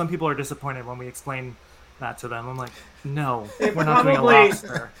 Yeah. So some people are disappointed when we explain that to them. I'm like, no, we're not doing a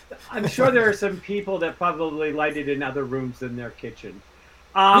lobster. I'm sure there are some people that probably light it in other rooms in their kitchen.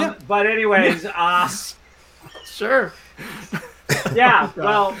 But anyways, sure. Yeah.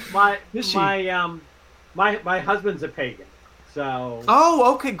 Well, my husband's a pagan, so.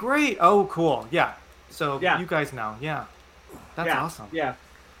 Oh, okay, great. Oh, cool. Yeah. So you guys know. Yeah. That's awesome. Yeah.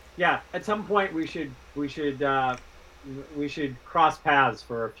 Yeah. At some point, we should cross paths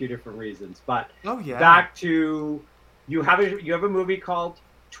for a few different reasons. But back to you have a movie called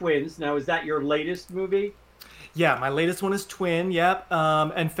Twins. Now, is that your latest movie? Yeah, my latest one is Twin. Yep.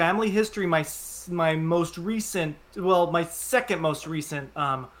 And Family History, my second most recent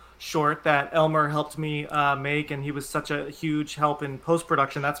short that Elmer helped me make, and he was such a huge help in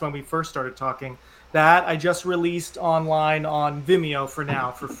post-production. That's when we first started talking. That I just released online on Vimeo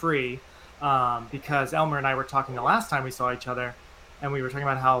for free. Because Elmer and I were talking the last time we saw each other, and we were talking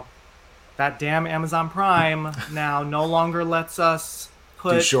about how that damn Amazon Prime now no longer lets us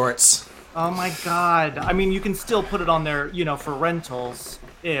put do shorts. Oh my God! I mean, you can still put it on there, for rentals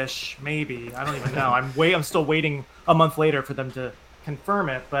ish, maybe. I don't even know. I'm still waiting a month later for them to confirm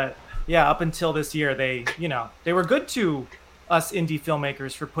it. But yeah, up until this year, they were good to us indie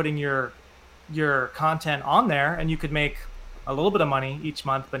filmmakers for putting your content on there, and you could make a little bit of money each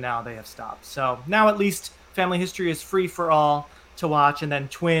month, but now they have stopped. So now at least Family History is free for all to watch, and then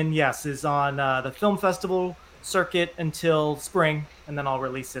Twin, is on the film festival circuit until spring, and then I'll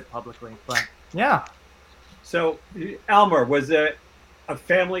release it publicly. But yeah. So Elmer, was it a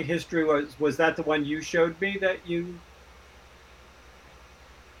Family History? Was that the one you showed me that you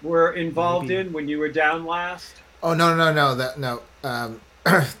were involved in when you were down last? Oh no.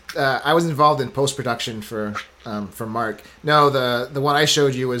 I was involved in post-production for Mark. No, the one I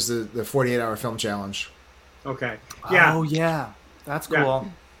showed you was the 48-hour film challenge. Okay. Yeah. Oh yeah, that's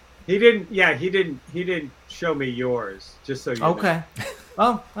cool. He didn't show me yours, just so you know. Okay.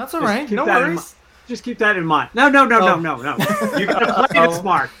 Oh, that's all right. No worries. Just keep that in mind. No. You gotta play this,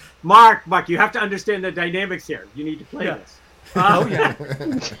 Mark. Mark, you have to understand the dynamics here. You need to play this. Oh yeah.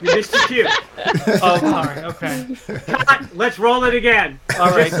 You missed the cue. Oh, sorry. Okay. Cut. Let's roll it again.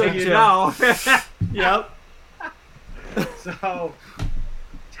 All right. Just so you know. Yep. So,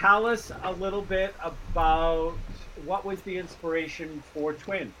 tell us a little bit about what was the inspiration for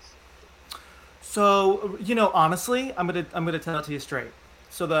Twins. So, honestly, I'm gonna tell it to you straight.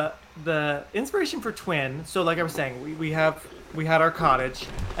 So the inspiration for Twin. So, like I was saying, we had our cottage,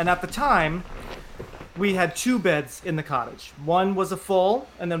 and at the time, we had 2 beds in the cottage. One was a full,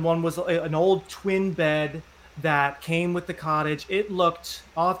 and then one was an old twin bed that came with the cottage. It looked,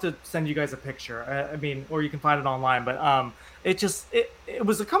 I'll have to send you guys a picture. Or you can find it online, but it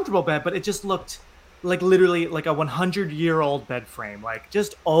was a comfortable bed, but it just looked like literally like a 100-year-old bed frame, like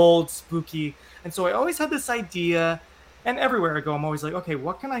just old, spooky. And so I always had this idea, and everywhere I go, I'm always like, okay,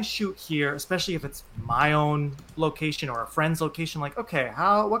 what can I shoot here? Especially if it's my own location or a friend's location. Like, okay,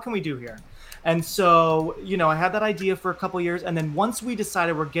 what can we do here? And so, I had that idea for a couple years. And then once we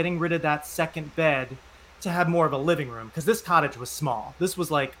decided we're getting rid of that second bed to have more of a living room, because this cottage was small. This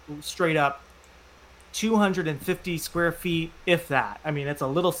was like straight up 250 square feet, if that. I mean, it's a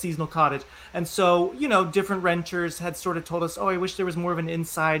little seasonal cottage. And so, different renters had sort of told us, oh, I wish there was more of an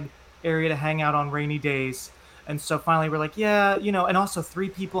inside area to hang out on rainy days. And so finally we're like, yeah, and also 3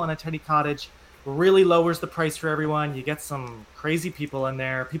 people in a tiny cottage really lowers the price for everyone. You get some crazy people in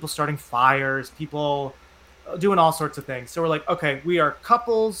there, people starting fires, people doing all sorts of things. So we're like, okay, we are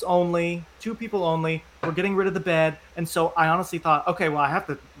couples only, 2 people only. We're getting rid of the bed. And so I honestly thought, okay, well, I have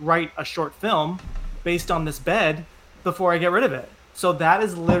to write a short film based on this bed before I get rid of it. So that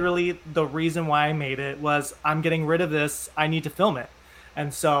is literally the reason why I made it, was I'm getting rid of this. I need to film it.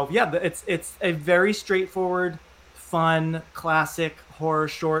 And so, yeah, it's a very straightforward, fun, classic horror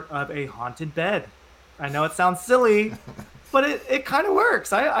short of a haunted bed. I know it sounds silly, but it kind of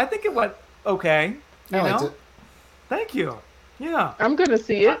works. I think it went okay. I liked it. Thank you. Yeah. I'm going to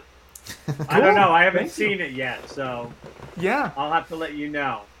see it. I don't know. I haven't seen it yet, so yeah, I'll have to let you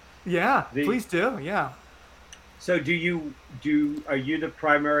know. Yeah, please do. Yeah. So are you the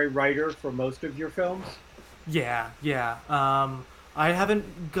primary writer for most of your films? Yeah. I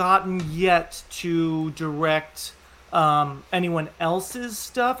haven't gotten yet to direct anyone else's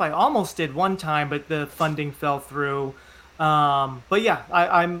stuff. I almost did one time, but the funding fell through. But yeah,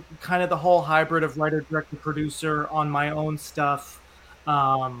 I'm kind of the whole hybrid of writer, director, producer on my own stuff.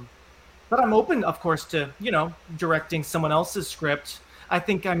 But I'm open, of course, to, directing someone else's script. I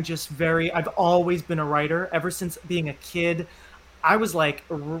think I've always been a writer ever since being a kid. I was like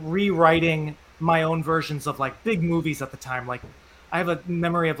rewriting my own versions of like big movies at the time. Like I have a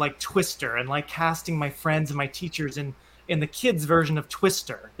memory of like Twister and like casting my friends and my teachers in the kids version of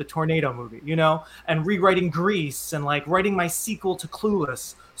Twister, the tornado movie, and rewriting Grease and like writing my sequel to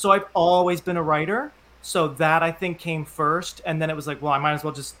Clueless. So I've always been a writer. So that I think came first. And then it was like, well, I might as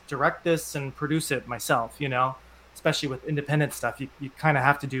well just direct this and produce it myself, especially with independent stuff. You kind of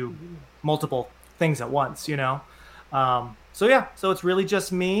have to do multiple things at once, so it's really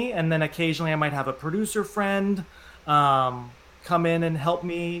just me. And then occasionally I might have a producer friend come in and help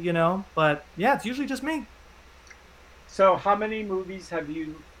me, but yeah, it's usually just me. So how many movies have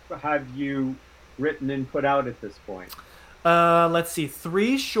you written and put out at this point? Let's see,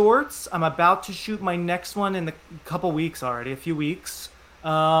 3 shorts. I'm about to shoot my next one in a couple weeks already, a few weeks.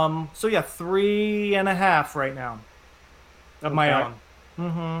 So yeah, 3.5 right now of my own.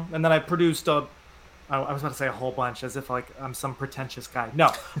 And then I produced I was about to say a whole bunch as if like I'm some pretentious guy.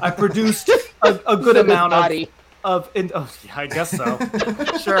 No, I produced a good amount yeah, I guess so.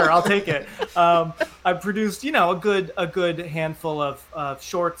 Sure, I'll take it. I produced, a good handful of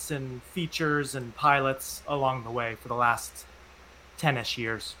shorts and features and pilots along the way for the last 10-ish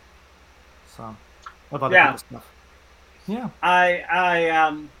years. So, of other people's stuff. Yeah.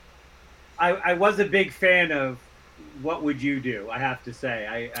 I was a big fan of What Would You Do? I have to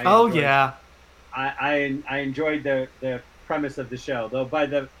say. I enjoyed the premise of the show, though.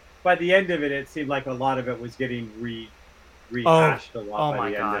 By the end of it, it seemed like a lot of it was getting rehashed a lot by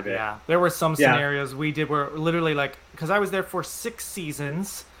the end of it. Yeah. There were some scenarios we did where literally like, because I was there for 6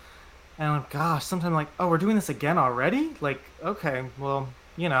 seasons, and gosh, sometimes like, oh, we're doing this again already? Like, okay, well,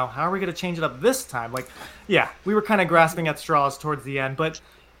 how are we going to change it up this time? Like, yeah, we were kind of grasping at straws towards the end, but,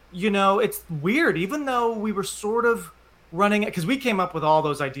 it's weird, even though we were sort of running it, because we came up with all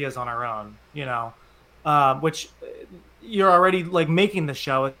those ideas on our own, which you're already like making the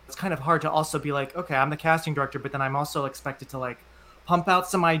show. It's kind of hard to also be like, okay, I'm the casting director, but then I'm also expected to like pump out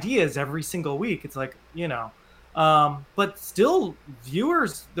some ideas every single week. It's like, but still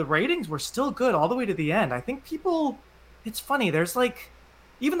viewers, the ratings were still good all the way to the end. I think it's funny. There's like,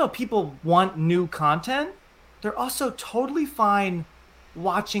 even though people want new content, they're also totally fine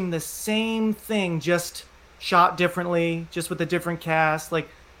watching the same thing, just shot differently, just with a different cast. Like,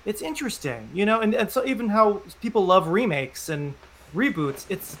 it's interesting, and so even how people love remakes and reboots,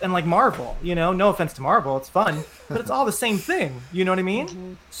 and like Marvel, no offense to Marvel, it's fun, but it's all the same thing. You know what I mean?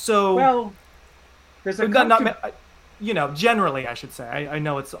 Mm-hmm. So, well, there's generally, I should say, I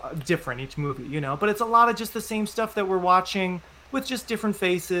know it's different each movie, but it's a lot of just the same stuff that we're watching with just different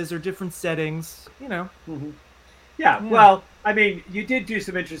faces or different settings, Mm-hmm. Yeah, well, I mean, you did do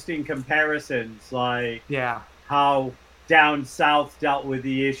some interesting comparisons, like how down south dealt with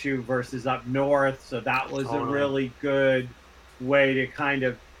the issue versus up north, so that was a really good way to kind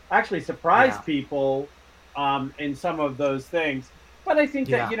of actually surprise people in some of those things. But I think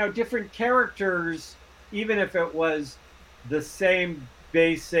that different characters, even if it was the same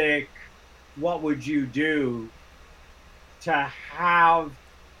basic what would you do, to have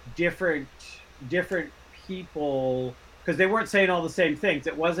different people, because they weren't saying all the same things.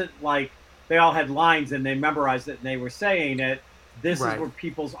 It wasn't like they all had lines and they memorized it and they were saying it. This is where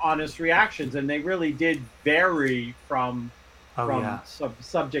people's honest reactions, and they really did vary from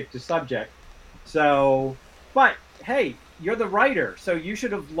subject to subject. So, but hey, you're the writer, so you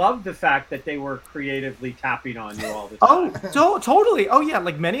should have loved the fact that they were creatively tapping on you all the time. Oh, totally. Oh yeah,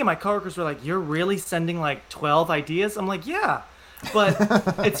 like many of my coworkers were like, "You're really sending like 12 ideas?" I'm like, "Yeah." But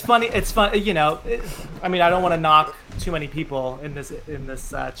it's funny. It's fun, I mean, I don't want to knock too many people in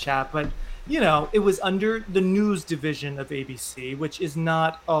this chat, but it was under the news division of ABC, which is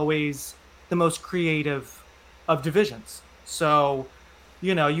not always the most creative of divisions. So,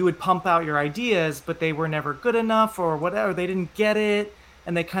 you would pump out your ideas, but they were never good enough or whatever. They didn't get it,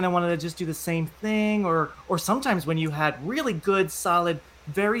 and they kind of wanted to just do the same thing. Or sometimes when you had really good, solid,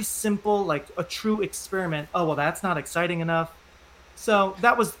 very simple, like a true experiment, oh well, that's not exciting enough. So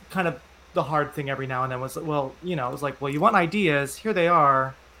that was kind of the hard thing every now and then was, well, you know, it was like, well, you want ideas, here they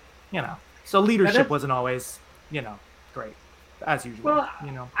are, you know. So leadership wasn't always, you know, great, as usual. Well,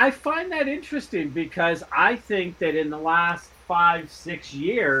 you know, I find that interesting because I think that in the last 5-6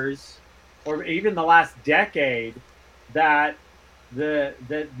 years, or even the last decade, that the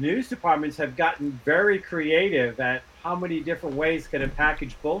news departments have gotten very creative at how many different ways can it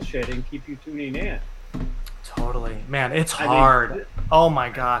package bullshit and keep you tuning in. Totally, man, it's hard. Oh my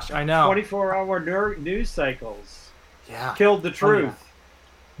gosh, I know. 24-hour news cycles. Yeah, killed the truth.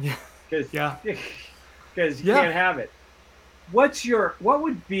 Yeah, because yeah, because you can't have it. What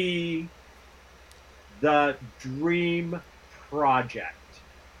would be the dream project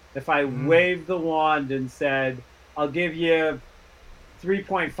if I waved the wand and said, I'll give you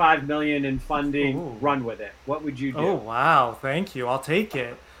 $3.5 million in funding, run with it? What would you do? Oh wow, thank you, I'll take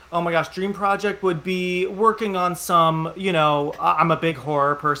it. Oh my gosh, dream project would be working on some, you know, I'm a big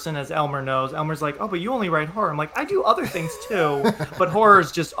horror person, as Elmer knows. Elmer's like, oh, but you only write horror. I'm like, I do other things too, but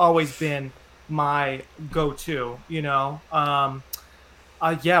horror's just always been my go-to, you know.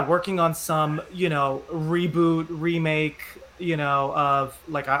 Yeah, working on some, you know, reboot, remake, you know, of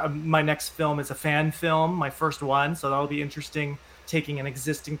like my next film is a fan film, my first one, so that'll be interesting, taking an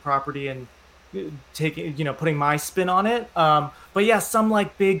existing property and taking, you know, putting my spin on it. But yeah, some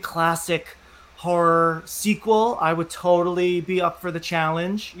like big classic horror sequel, I would totally be up for the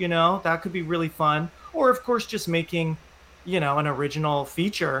challenge, you know, that could be really fun. Or of course, just making, you know, an original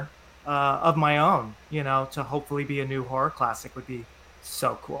feature of my own, you know, to hopefully be a new horror classic would be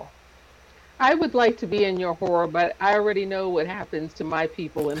so cool. I would like to be in your horror, but I already know what happens to my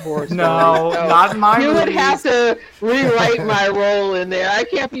people in horror stories. No, so not my you movies. would have to rewrite my role in there. I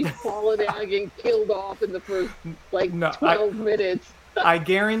can't be falling down and getting killed off in the first, 12 minutes. I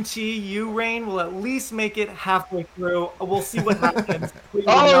guarantee you, Rain, will at least make it halfway through. We'll see what happens.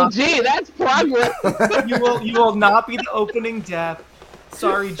 That's progress. You will not be the opening death.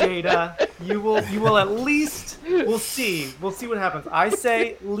 Sorry, Jada. You will at least. We'll see. We'll see what happens. I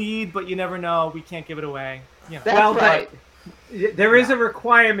say lead, but you never know. We can't give it away. You know. That's right. There is a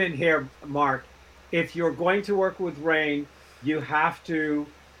requirement here, Mark. If you're going to work with Rain, you have to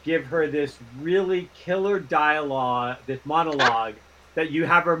give her this really killer dialogue, this monologue that you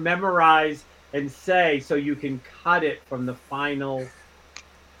have her memorize and say, so you can cut it from the final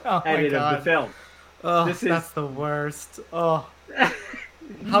edit of the film. Oh, that's the worst. Oh.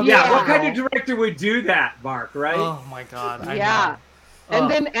 What kind of director would do that, Mark, right? Oh my God. I know. And Oh.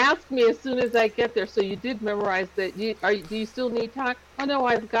 then ask me as soon as I get there. So you did memorize that. Do you still need time? Oh no,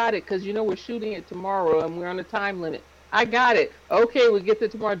 I've got it, because you know we're shooting it tomorrow and we're on a time limit. I got it. Okay, we get there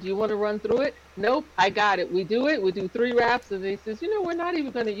tomorrow. Do you want to run through it? Nope, I got it. We do it. We do 3 wraps, and he says, we're not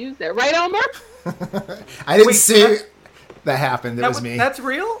even going to use that, right, Elmer? I didn't see that happened. It was me. That's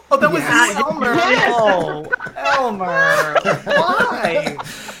real? Oh, that was you, Elmer. Yes. Oh, Elmer. Why?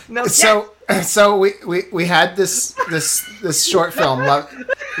 No. So we had this short film,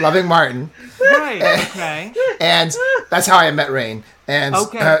 Loving Martin. Right. Okay. And that's how I met Rain. And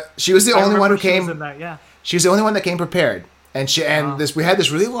she was the only one who came. She was the only one that came prepared. And we had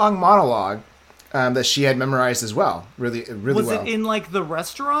this really long monologue that she had memorized as well. Really well. Was it in like the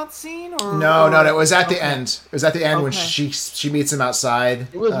restaurant scene? Or No. It was at the end. It was at the end when she meets him outside.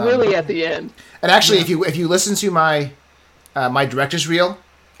 It was really at the end. And actually, if you listen to my director's reel,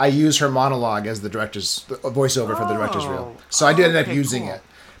 I use her monologue as the director's voiceover for the director's reel. So I did end up using it.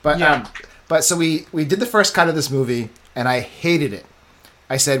 But so we did the first cut of this movie, and I hated it.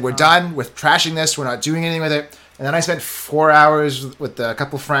 I said, we're done with trashing this. We're not doing anything with it. And then I spent 4 hours with a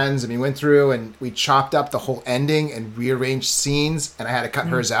couple friends, and we went through and we chopped up the whole ending and rearranged scenes, and I had to cut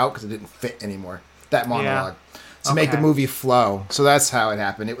hers out because it didn't fit anymore, that monologue, to make the movie flow. So that's how it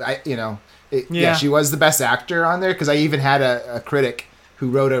happened. She was the best actor on there, because I even had a critic who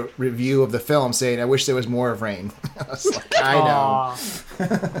wrote a review of the film saying, I wish there was more of Rain. I was like, I know.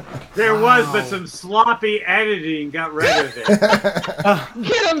 There was, but some sloppy editing got rid of it.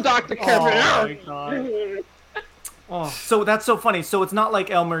 Get him, Dr. Kevin. Oh, my God. Oh, so that's so funny. So it's not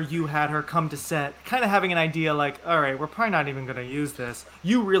like, Elmer, you had her come to set, kind of having an idea like, all right, we're probably not even going to use this.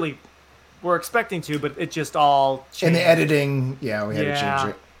 You really were expecting to, but it just all changed. In the editing, we had to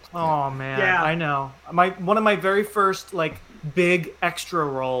change it. Oh, man. Yeah. I know. One of my very first, big extra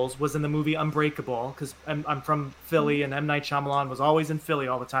roles was in the movie Unbreakable, because I'm from Philly, and M. Night Shyamalan was always in Philly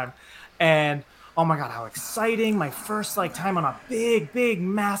all the time. And, oh my God, how exciting. My first, time on a big,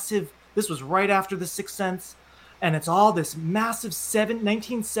 massive, this was right after The Sixth Sense. And it's all this massive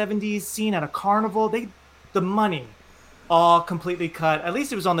 1970s scene at a carnival. The money all completely cut. At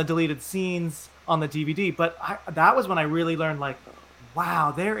least it was on the deleted scenes on the DVD. But that was when I really learned,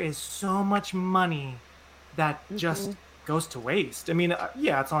 wow, there is so much money that just goes to waste. I mean,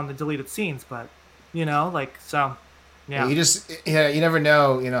 yeah, it's on the deleted scenes, but like, so yeah. You never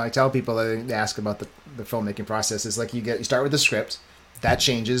know. I tell people that they ask about the filmmaking process. Is like you start with the script, that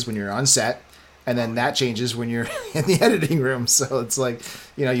changes when you're on set, and then that changes when you're in the editing room. So it's like,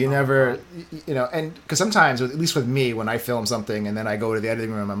 you never, and because sometimes, at least with me, when I film something and then I go to the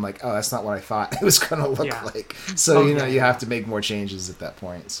editing room, I'm like, oh, that's not what I thought it was going to look like. So, you have to make more changes at that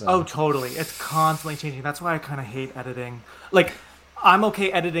point. So. Oh, totally. It's constantly changing. That's why I kind of hate editing. Like, I'm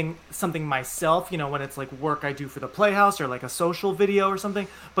okay editing something myself, when it's like work I do for the Playhouse or like a social video or something.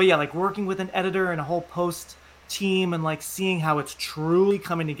 But yeah, like working with an editor and a whole post team and like seeing how it's truly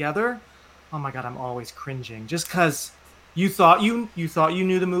coming together. Oh my God, I'm always cringing just because you thought you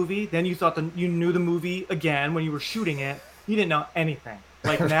knew the movie, then you thought you knew the movie again when you were shooting it. You didn't know anything.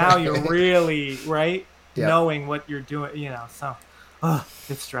 Like now you're really knowing what you're doing. So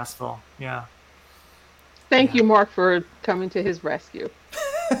it's stressful. Yeah. Thank you, Mark, for coming to his rescue.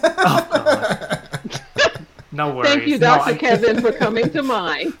 Oh, God. No worries. Thank you, Dr. Kevin, for coming to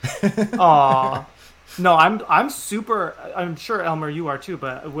mine. Aw. No, I'm super. I'm sure Elmer, you are too.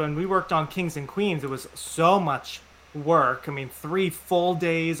 But when we worked on Kings and Queens, it was so much work. I mean, 3 full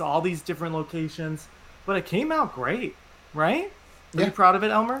days, all these different locations, but it came out great, right? Are you proud of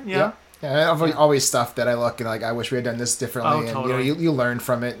it, Elmer? Yeah. Yeah, I've always stuff that I look and like I wish we had done this differently, and totally. You learn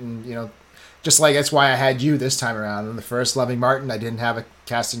from it, and just like that's why I had you this time around. In the first Loving Martin, I didn't have a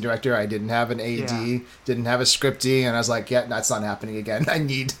casting director, I didn't have an AD, didn't have a scripty, and I was like, yeah, that's not happening again. I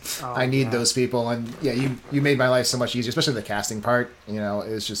need those people, and you made my life so much easier, especially the casting part. It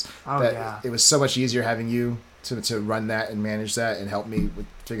was just it was so much easier having you to run that and manage that and help me with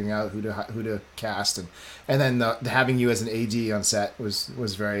figuring out who to cast, and then having you as an AD on set was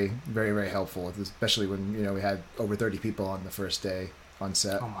very, very, very helpful, especially when we had over 30 people on the first day on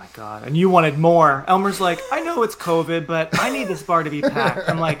set. Oh my God. And you wanted more. Elmer's like, I know it's COVID, but I need this bar to be packed.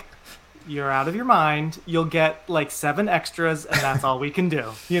 I'm like, you're out of your mind. You'll get like 7 extras, and that's all we can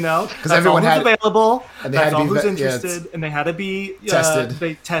do. Because everyone had available. And that's all who's interested, and they had to be tested.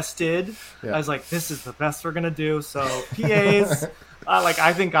 They tested. Yeah. I was like, this is the best we're gonna do. So PAs,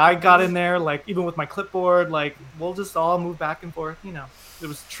 I think I got in there, like even with my clipboard, like we'll just all move back and forth. It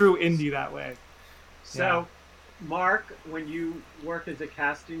was true indie that way. So. Mark, when you work as a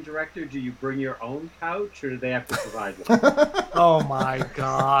casting director, do you bring your own couch, or do they have to provide one? Oh my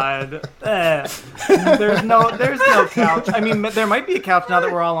God! There's no couch. I mean, there might be a couch now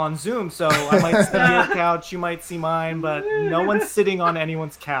that we're all on Zoom, so I might see your couch, you might see mine, but no one's sitting on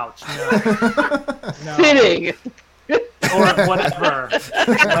anyone's couch. No. Sitting. Or whatever.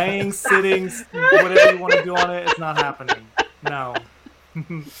 Laying, sitting, whatever you want to do on it, it's not happening. No.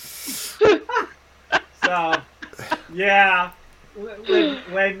 So. Yeah,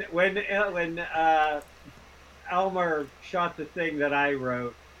 when Elmer shot the thing that I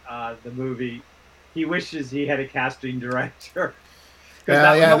wrote, the movie, he wishes he had a casting director.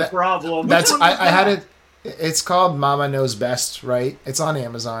 No problem. I had it. It's called Mama Knows Best, right? It's on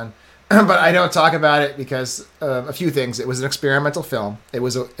Amazon, but I don't talk about it because a few things. It was an experimental film. It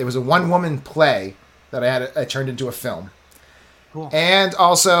was a 1-woman play that I turned into a film. Cool. And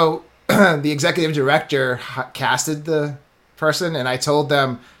also. The executive director casted the person, and I told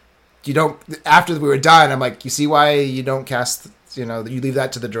them, after we were done, I'm like, you see why you don't cast, you leave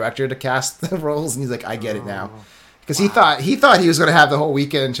that to the director to cast the roles? And he's like, I get it now. Because he thought he was going to have the whole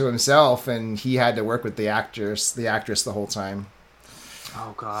weekend to himself, and he had to work with the actress the whole time.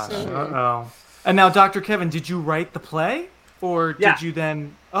 Oh, gosh. Uh-oh. And now, Dr. Kevin, did you write the play? Or did you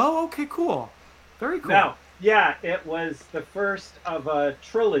then... Oh, okay, cool. Very cool. No. Yeah, it was the first of a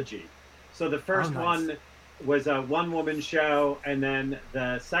trilogy. So the first one was a 1-woman show, and then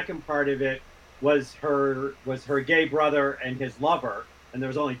the second part of it was her gay brother and his lover, and there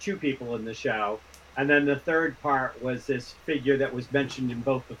was only 2 people in the show. And then the third part was this figure that was mentioned in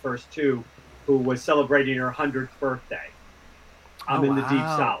both the first 2, who was celebrating her 100th birthday. In the Deep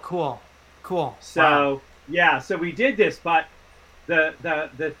South. Cool. So so we did this, but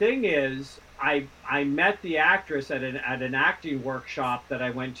the thing is, I met the actress at an acting workshop that I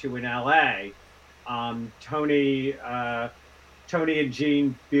went to in LA. Tony and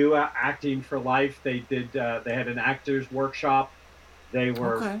Jean Bua, Acting for Life. They had an actors workshop. They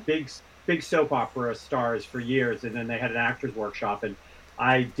were big soap opera stars for years, and then they had an actors workshop, and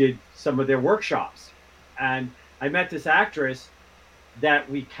I did some of their workshops. And I met this actress that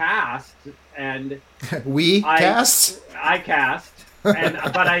we cast, and I cast. And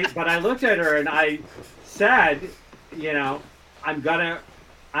but I looked at her and I said, I'm gonna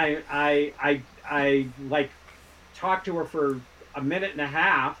I like talked to her for a minute and a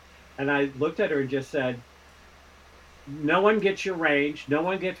half, and I looked at her and just said, no one gets your range, no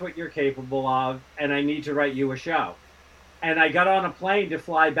one gets what you're capable of, and I need to write you a show. And I got on a plane to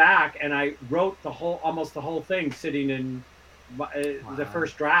fly back, and I wrote almost the whole thing sitting in the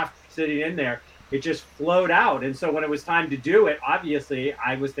first draft, sitting in there. It just flowed out. And so when it was time to do it, obviously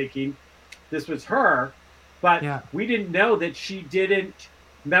I was thinking this was her, but we didn't know that she didn't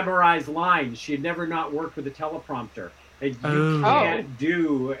memorize lines. She had never not worked with a teleprompter. And you can't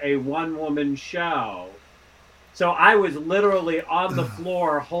do a one-woman show. So I was literally on the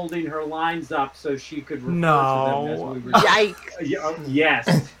floor holding her lines up so she could refer to them as we were. Yikes!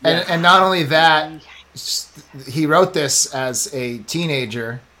 Yes. And not only that, he wrote this as a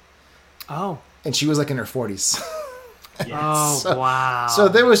teenager. Oh. And she was like in her 40s. Yes. Oh, wow. So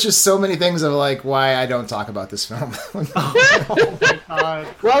there was just so many things of like why I don't talk about this film. Oh my God.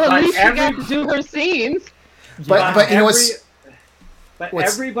 Well, at least she got to do her scenes. But you know what's...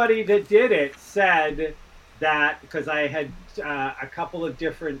 everybody that did it said that, because I had a couple of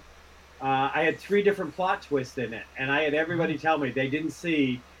different, I had 3 different plot twists in it, and I had everybody tell me they didn't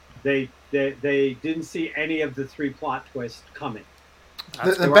see any of the 3 plot twists coming.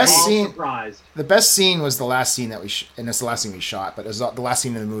 The best scene was the last scene that and it's the last scene we shot, but it was the last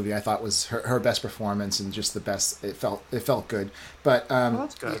scene in the movie I thought was her best performance and just the best. It felt good, but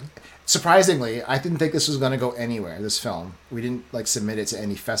that's good. Surprisingly, I didn't think this was going to go anywhere. This film, we didn't submit it to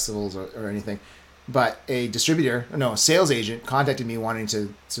any festivals or anything, but a sales agent contacted me wanting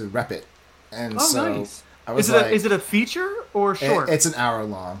to rep it, and nice. I was is it a feature or short? It's an hour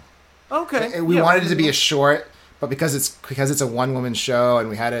long. Okay, we wanted it to be a short. But because it's a one-woman show, and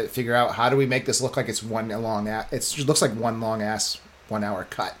we had to figure out how do we make this look like it's one long it looks like one long ass 1 hour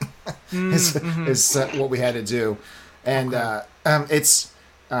cut is what we had to do, and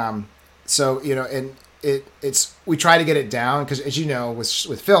so and it's we try to get it down because, as you know,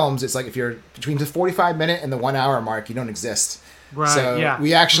 with films, it's like if you're between the 45-minute and the 1 hour mark, you don't exist. Right. So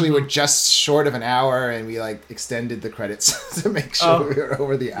we actually were just short of an hour, and we extended the credits to make sure we were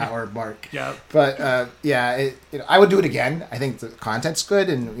over the hour mark. Yeah. But I would do it again. I think the content's good,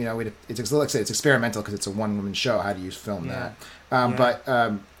 and it's like I said, it's experimental because it's a one-woman show. How do you film that? But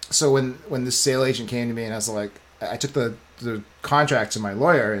so when the sale agent came to me, and I was like, I took the contract to my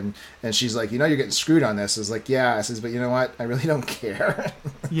lawyer, and she's like, you're getting screwed on this. I was like, yeah. I says, but you know what? I really don't care.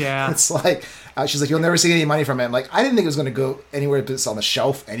 Yeah. It's like, she's like, you'll never see any money from it. I'm like, I didn't think it was going to go anywhere but it's on the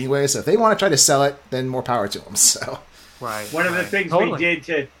shelf anyway. So if they want to try to sell it, then more power to them. So. Right. One of the things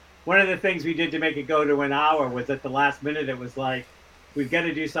we did to make it go to an hour was at the last minute, it was like, we've got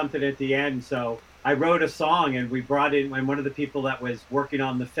to do something at the end. So I wrote a song, and we brought in, and one of the people that was working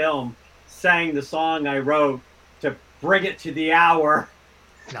on the film sang the song I wrote to bring it to the hour.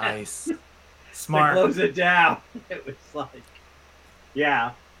 Nice. Smart. To close it down. It was like,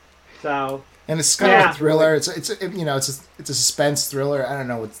 yeah. So. And it's kind of a thriller. It's a suspense thriller. I don't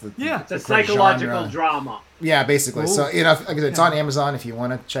know what's the It's a psychological drama. Yeah, basically. Ooh. So it's on Amazon if you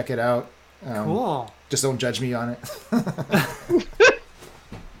want to check it out. Cool. Just don't judge me on it.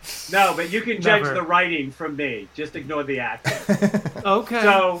 No, but you can judge the writing from me. Just ignore the acting. Okay.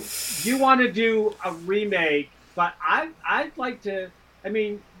 So you want to do a remake, but I'd like to. I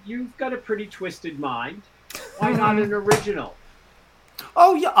mean, you've got a pretty twisted mind. Why not an original?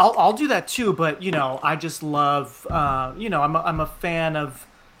 Oh yeah, I'll do that too. But I just love. I'm a fan of,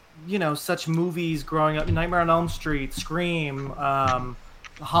 such movies growing up. Nightmare on Elm Street, Scream,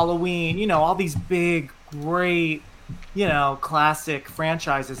 Halloween. All these big, great, classic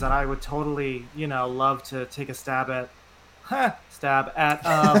franchises that I would totally, love to take a stab at.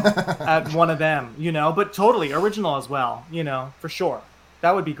 At one of them, but totally original as well, for sure.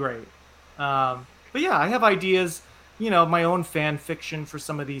 That would be great. But yeah, I have ideas, my own fan fiction for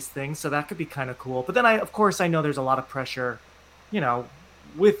some of these things, so that could be kind of cool. But then I know there's a lot of pressure,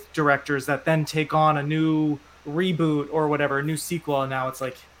 with directors that then take on a new reboot or whatever, a new sequel, and now it's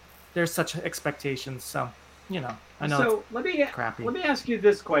like there's such expectations. So, I know. So let me ask you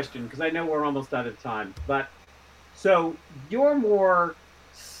this question, because I know we're almost out of time, but. So you're more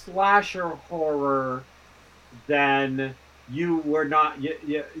slasher horror than you were not.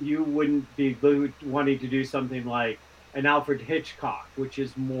 You wouldn't be wanting to do something like an Alfred Hitchcock, which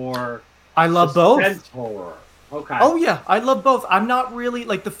is more. I love both. Horror. Okay. Oh yeah, I love both. I'm not really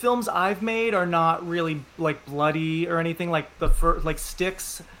the films I've made are not really bloody or anything.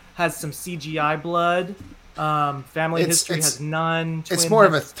 Styx has some CGI blood. Family History has none. It's more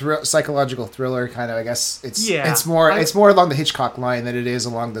of a psychological thriller kind of. I guess it's more along the Hitchcock line than it is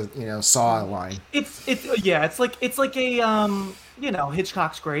along the Saw line. It's like a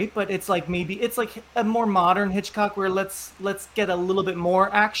Hitchcock's great, but it's like like a more modern Hitchcock where let's get a little bit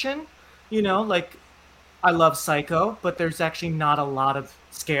more action. Like I love Psycho, but there's actually not a lot of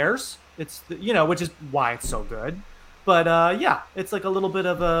scares. It's which is why it's so good. But it's like a little bit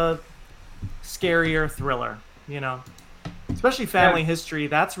of a scarier thriller. Especially Family History.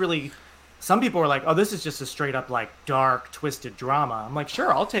 That's really, some people are like, oh, this is just a straight up like dark, twisted drama. I'm like,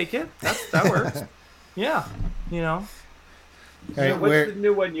 sure, I'll take it. That works. Yeah, So what's the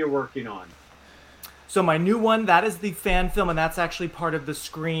new one you're working on? So my new one, that is the fan film, and that's actually part of the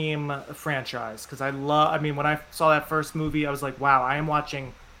Scream franchise. Because when I saw that first movie, I was like, wow, I am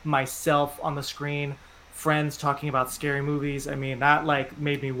watching myself on the screen, friends talking about scary movies. I mean, that like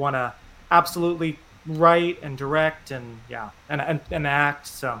made me want to absolutely write and direct and and act.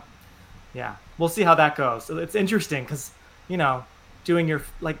 So yeah, we'll see how that goes. So it's interesting because doing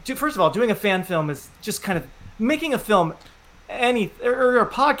first of all, doing a fan film is just kind of making a film, or a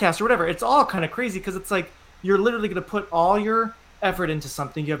podcast or whatever. It's all kind of crazy because it's like you're literally going to put all your effort into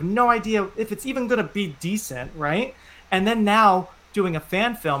something. You have no idea if it's even going to be decent, right? And then now doing a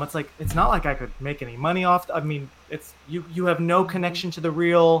fan film, it's like it's not like I could make any money off. I mean, it's you have no connection to the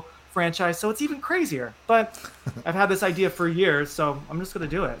real franchise, so it's even crazier. But I've had this idea for years, so I'm just going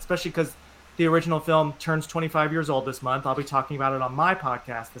to do it, especially because the original film turns 25 years old this month. I'll be talking about it on my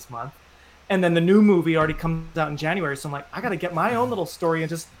podcast this month. And then the new movie already comes out in January, so I'm like, I got to get my own little story and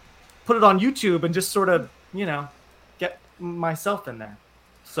just put it on YouTube and just sort of, get myself in there.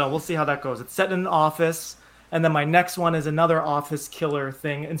 So we'll see how that goes. It's set in an office, and then my next one is another office killer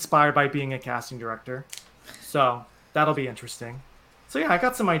thing inspired by being a casting director. So that'll be interesting. So yeah, I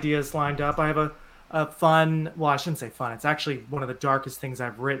got some ideas lined up. I have a fun, well, I shouldn't say fun. It's actually one of the darkest things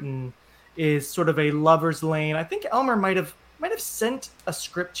I've written is sort of a lover's lane. I think Elmer might have sent a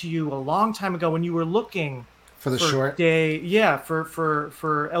script to you a long time ago when you were looking for short.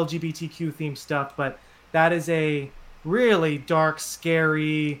 For LGBTQ themed stuff. But that is a really dark,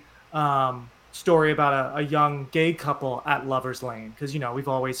 scary story about a young gay couple at Lover's Lane. Because we've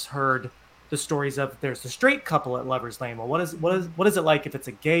always heard the stories of there's the straight couple at Lover's Lane. Well, what is it like if it's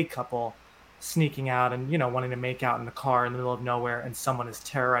a gay couple sneaking out and wanting to make out in the car in the middle of nowhere and someone is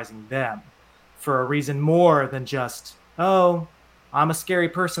terrorizing them for a reason more than just, oh, I'm a scary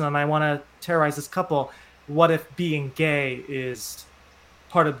person and I want to terrorize this couple. What if being gay is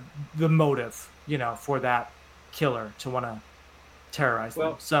part of the motive, for that killer to want to terrorize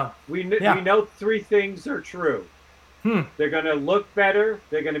them? So we know three things are true. They're going to look better,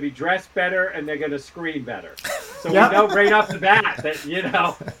 they're going to be dressed better, and they're going to scream better. So we know right off the bat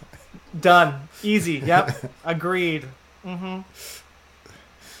that, Done. Easy. Yep. Agreed. Mm-hmm.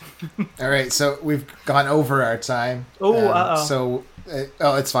 All right, so we've gone over our time. Oh, So,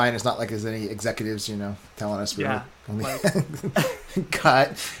 it's fine. It's not like there's any executives, telling us we're only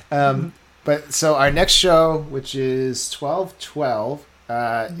cut. But so our next show, which is 12/12,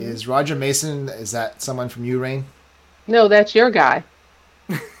 is Roger Mason. Is that someone from you, Rain? No, that's your guy.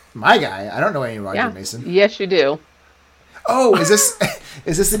 My guy? I don't know any Roger Mason. Yes, you do. Oh, is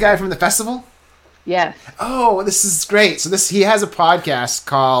this the guy from the festival? Yes. Oh, this is great. So he has a podcast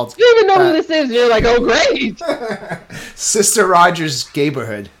called... You even know who this is. You're like, oh, great. Sister Rogers'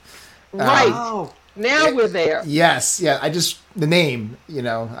 Gayborhood. Right. Now we're there. Yes. Yeah. The name,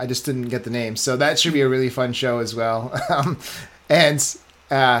 I just didn't get the name. So that should be a really fun show as well. So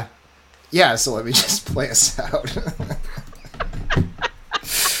let me just play us out.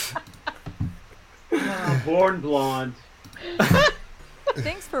 Born Blonde.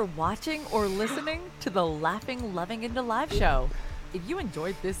 Thanks for watching or listening to the Laughing, Loving, and Alive show. If you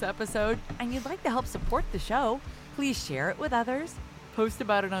enjoyed this episode and you'd like to help support the show, please share it with others, post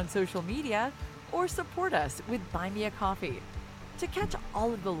about it on social media, or support us with Buy Me a Coffee. To catch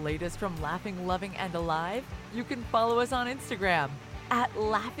all of the latest from Laughing, Loving, and Alive, you can follow us on Instagram at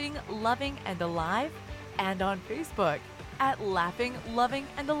Laughing, Loving, and Alive, and on Facebook at Laughing, Loving,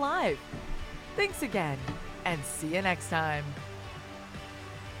 and Alive. Thanks again, and see you next time.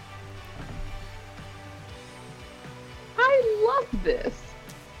 I love this.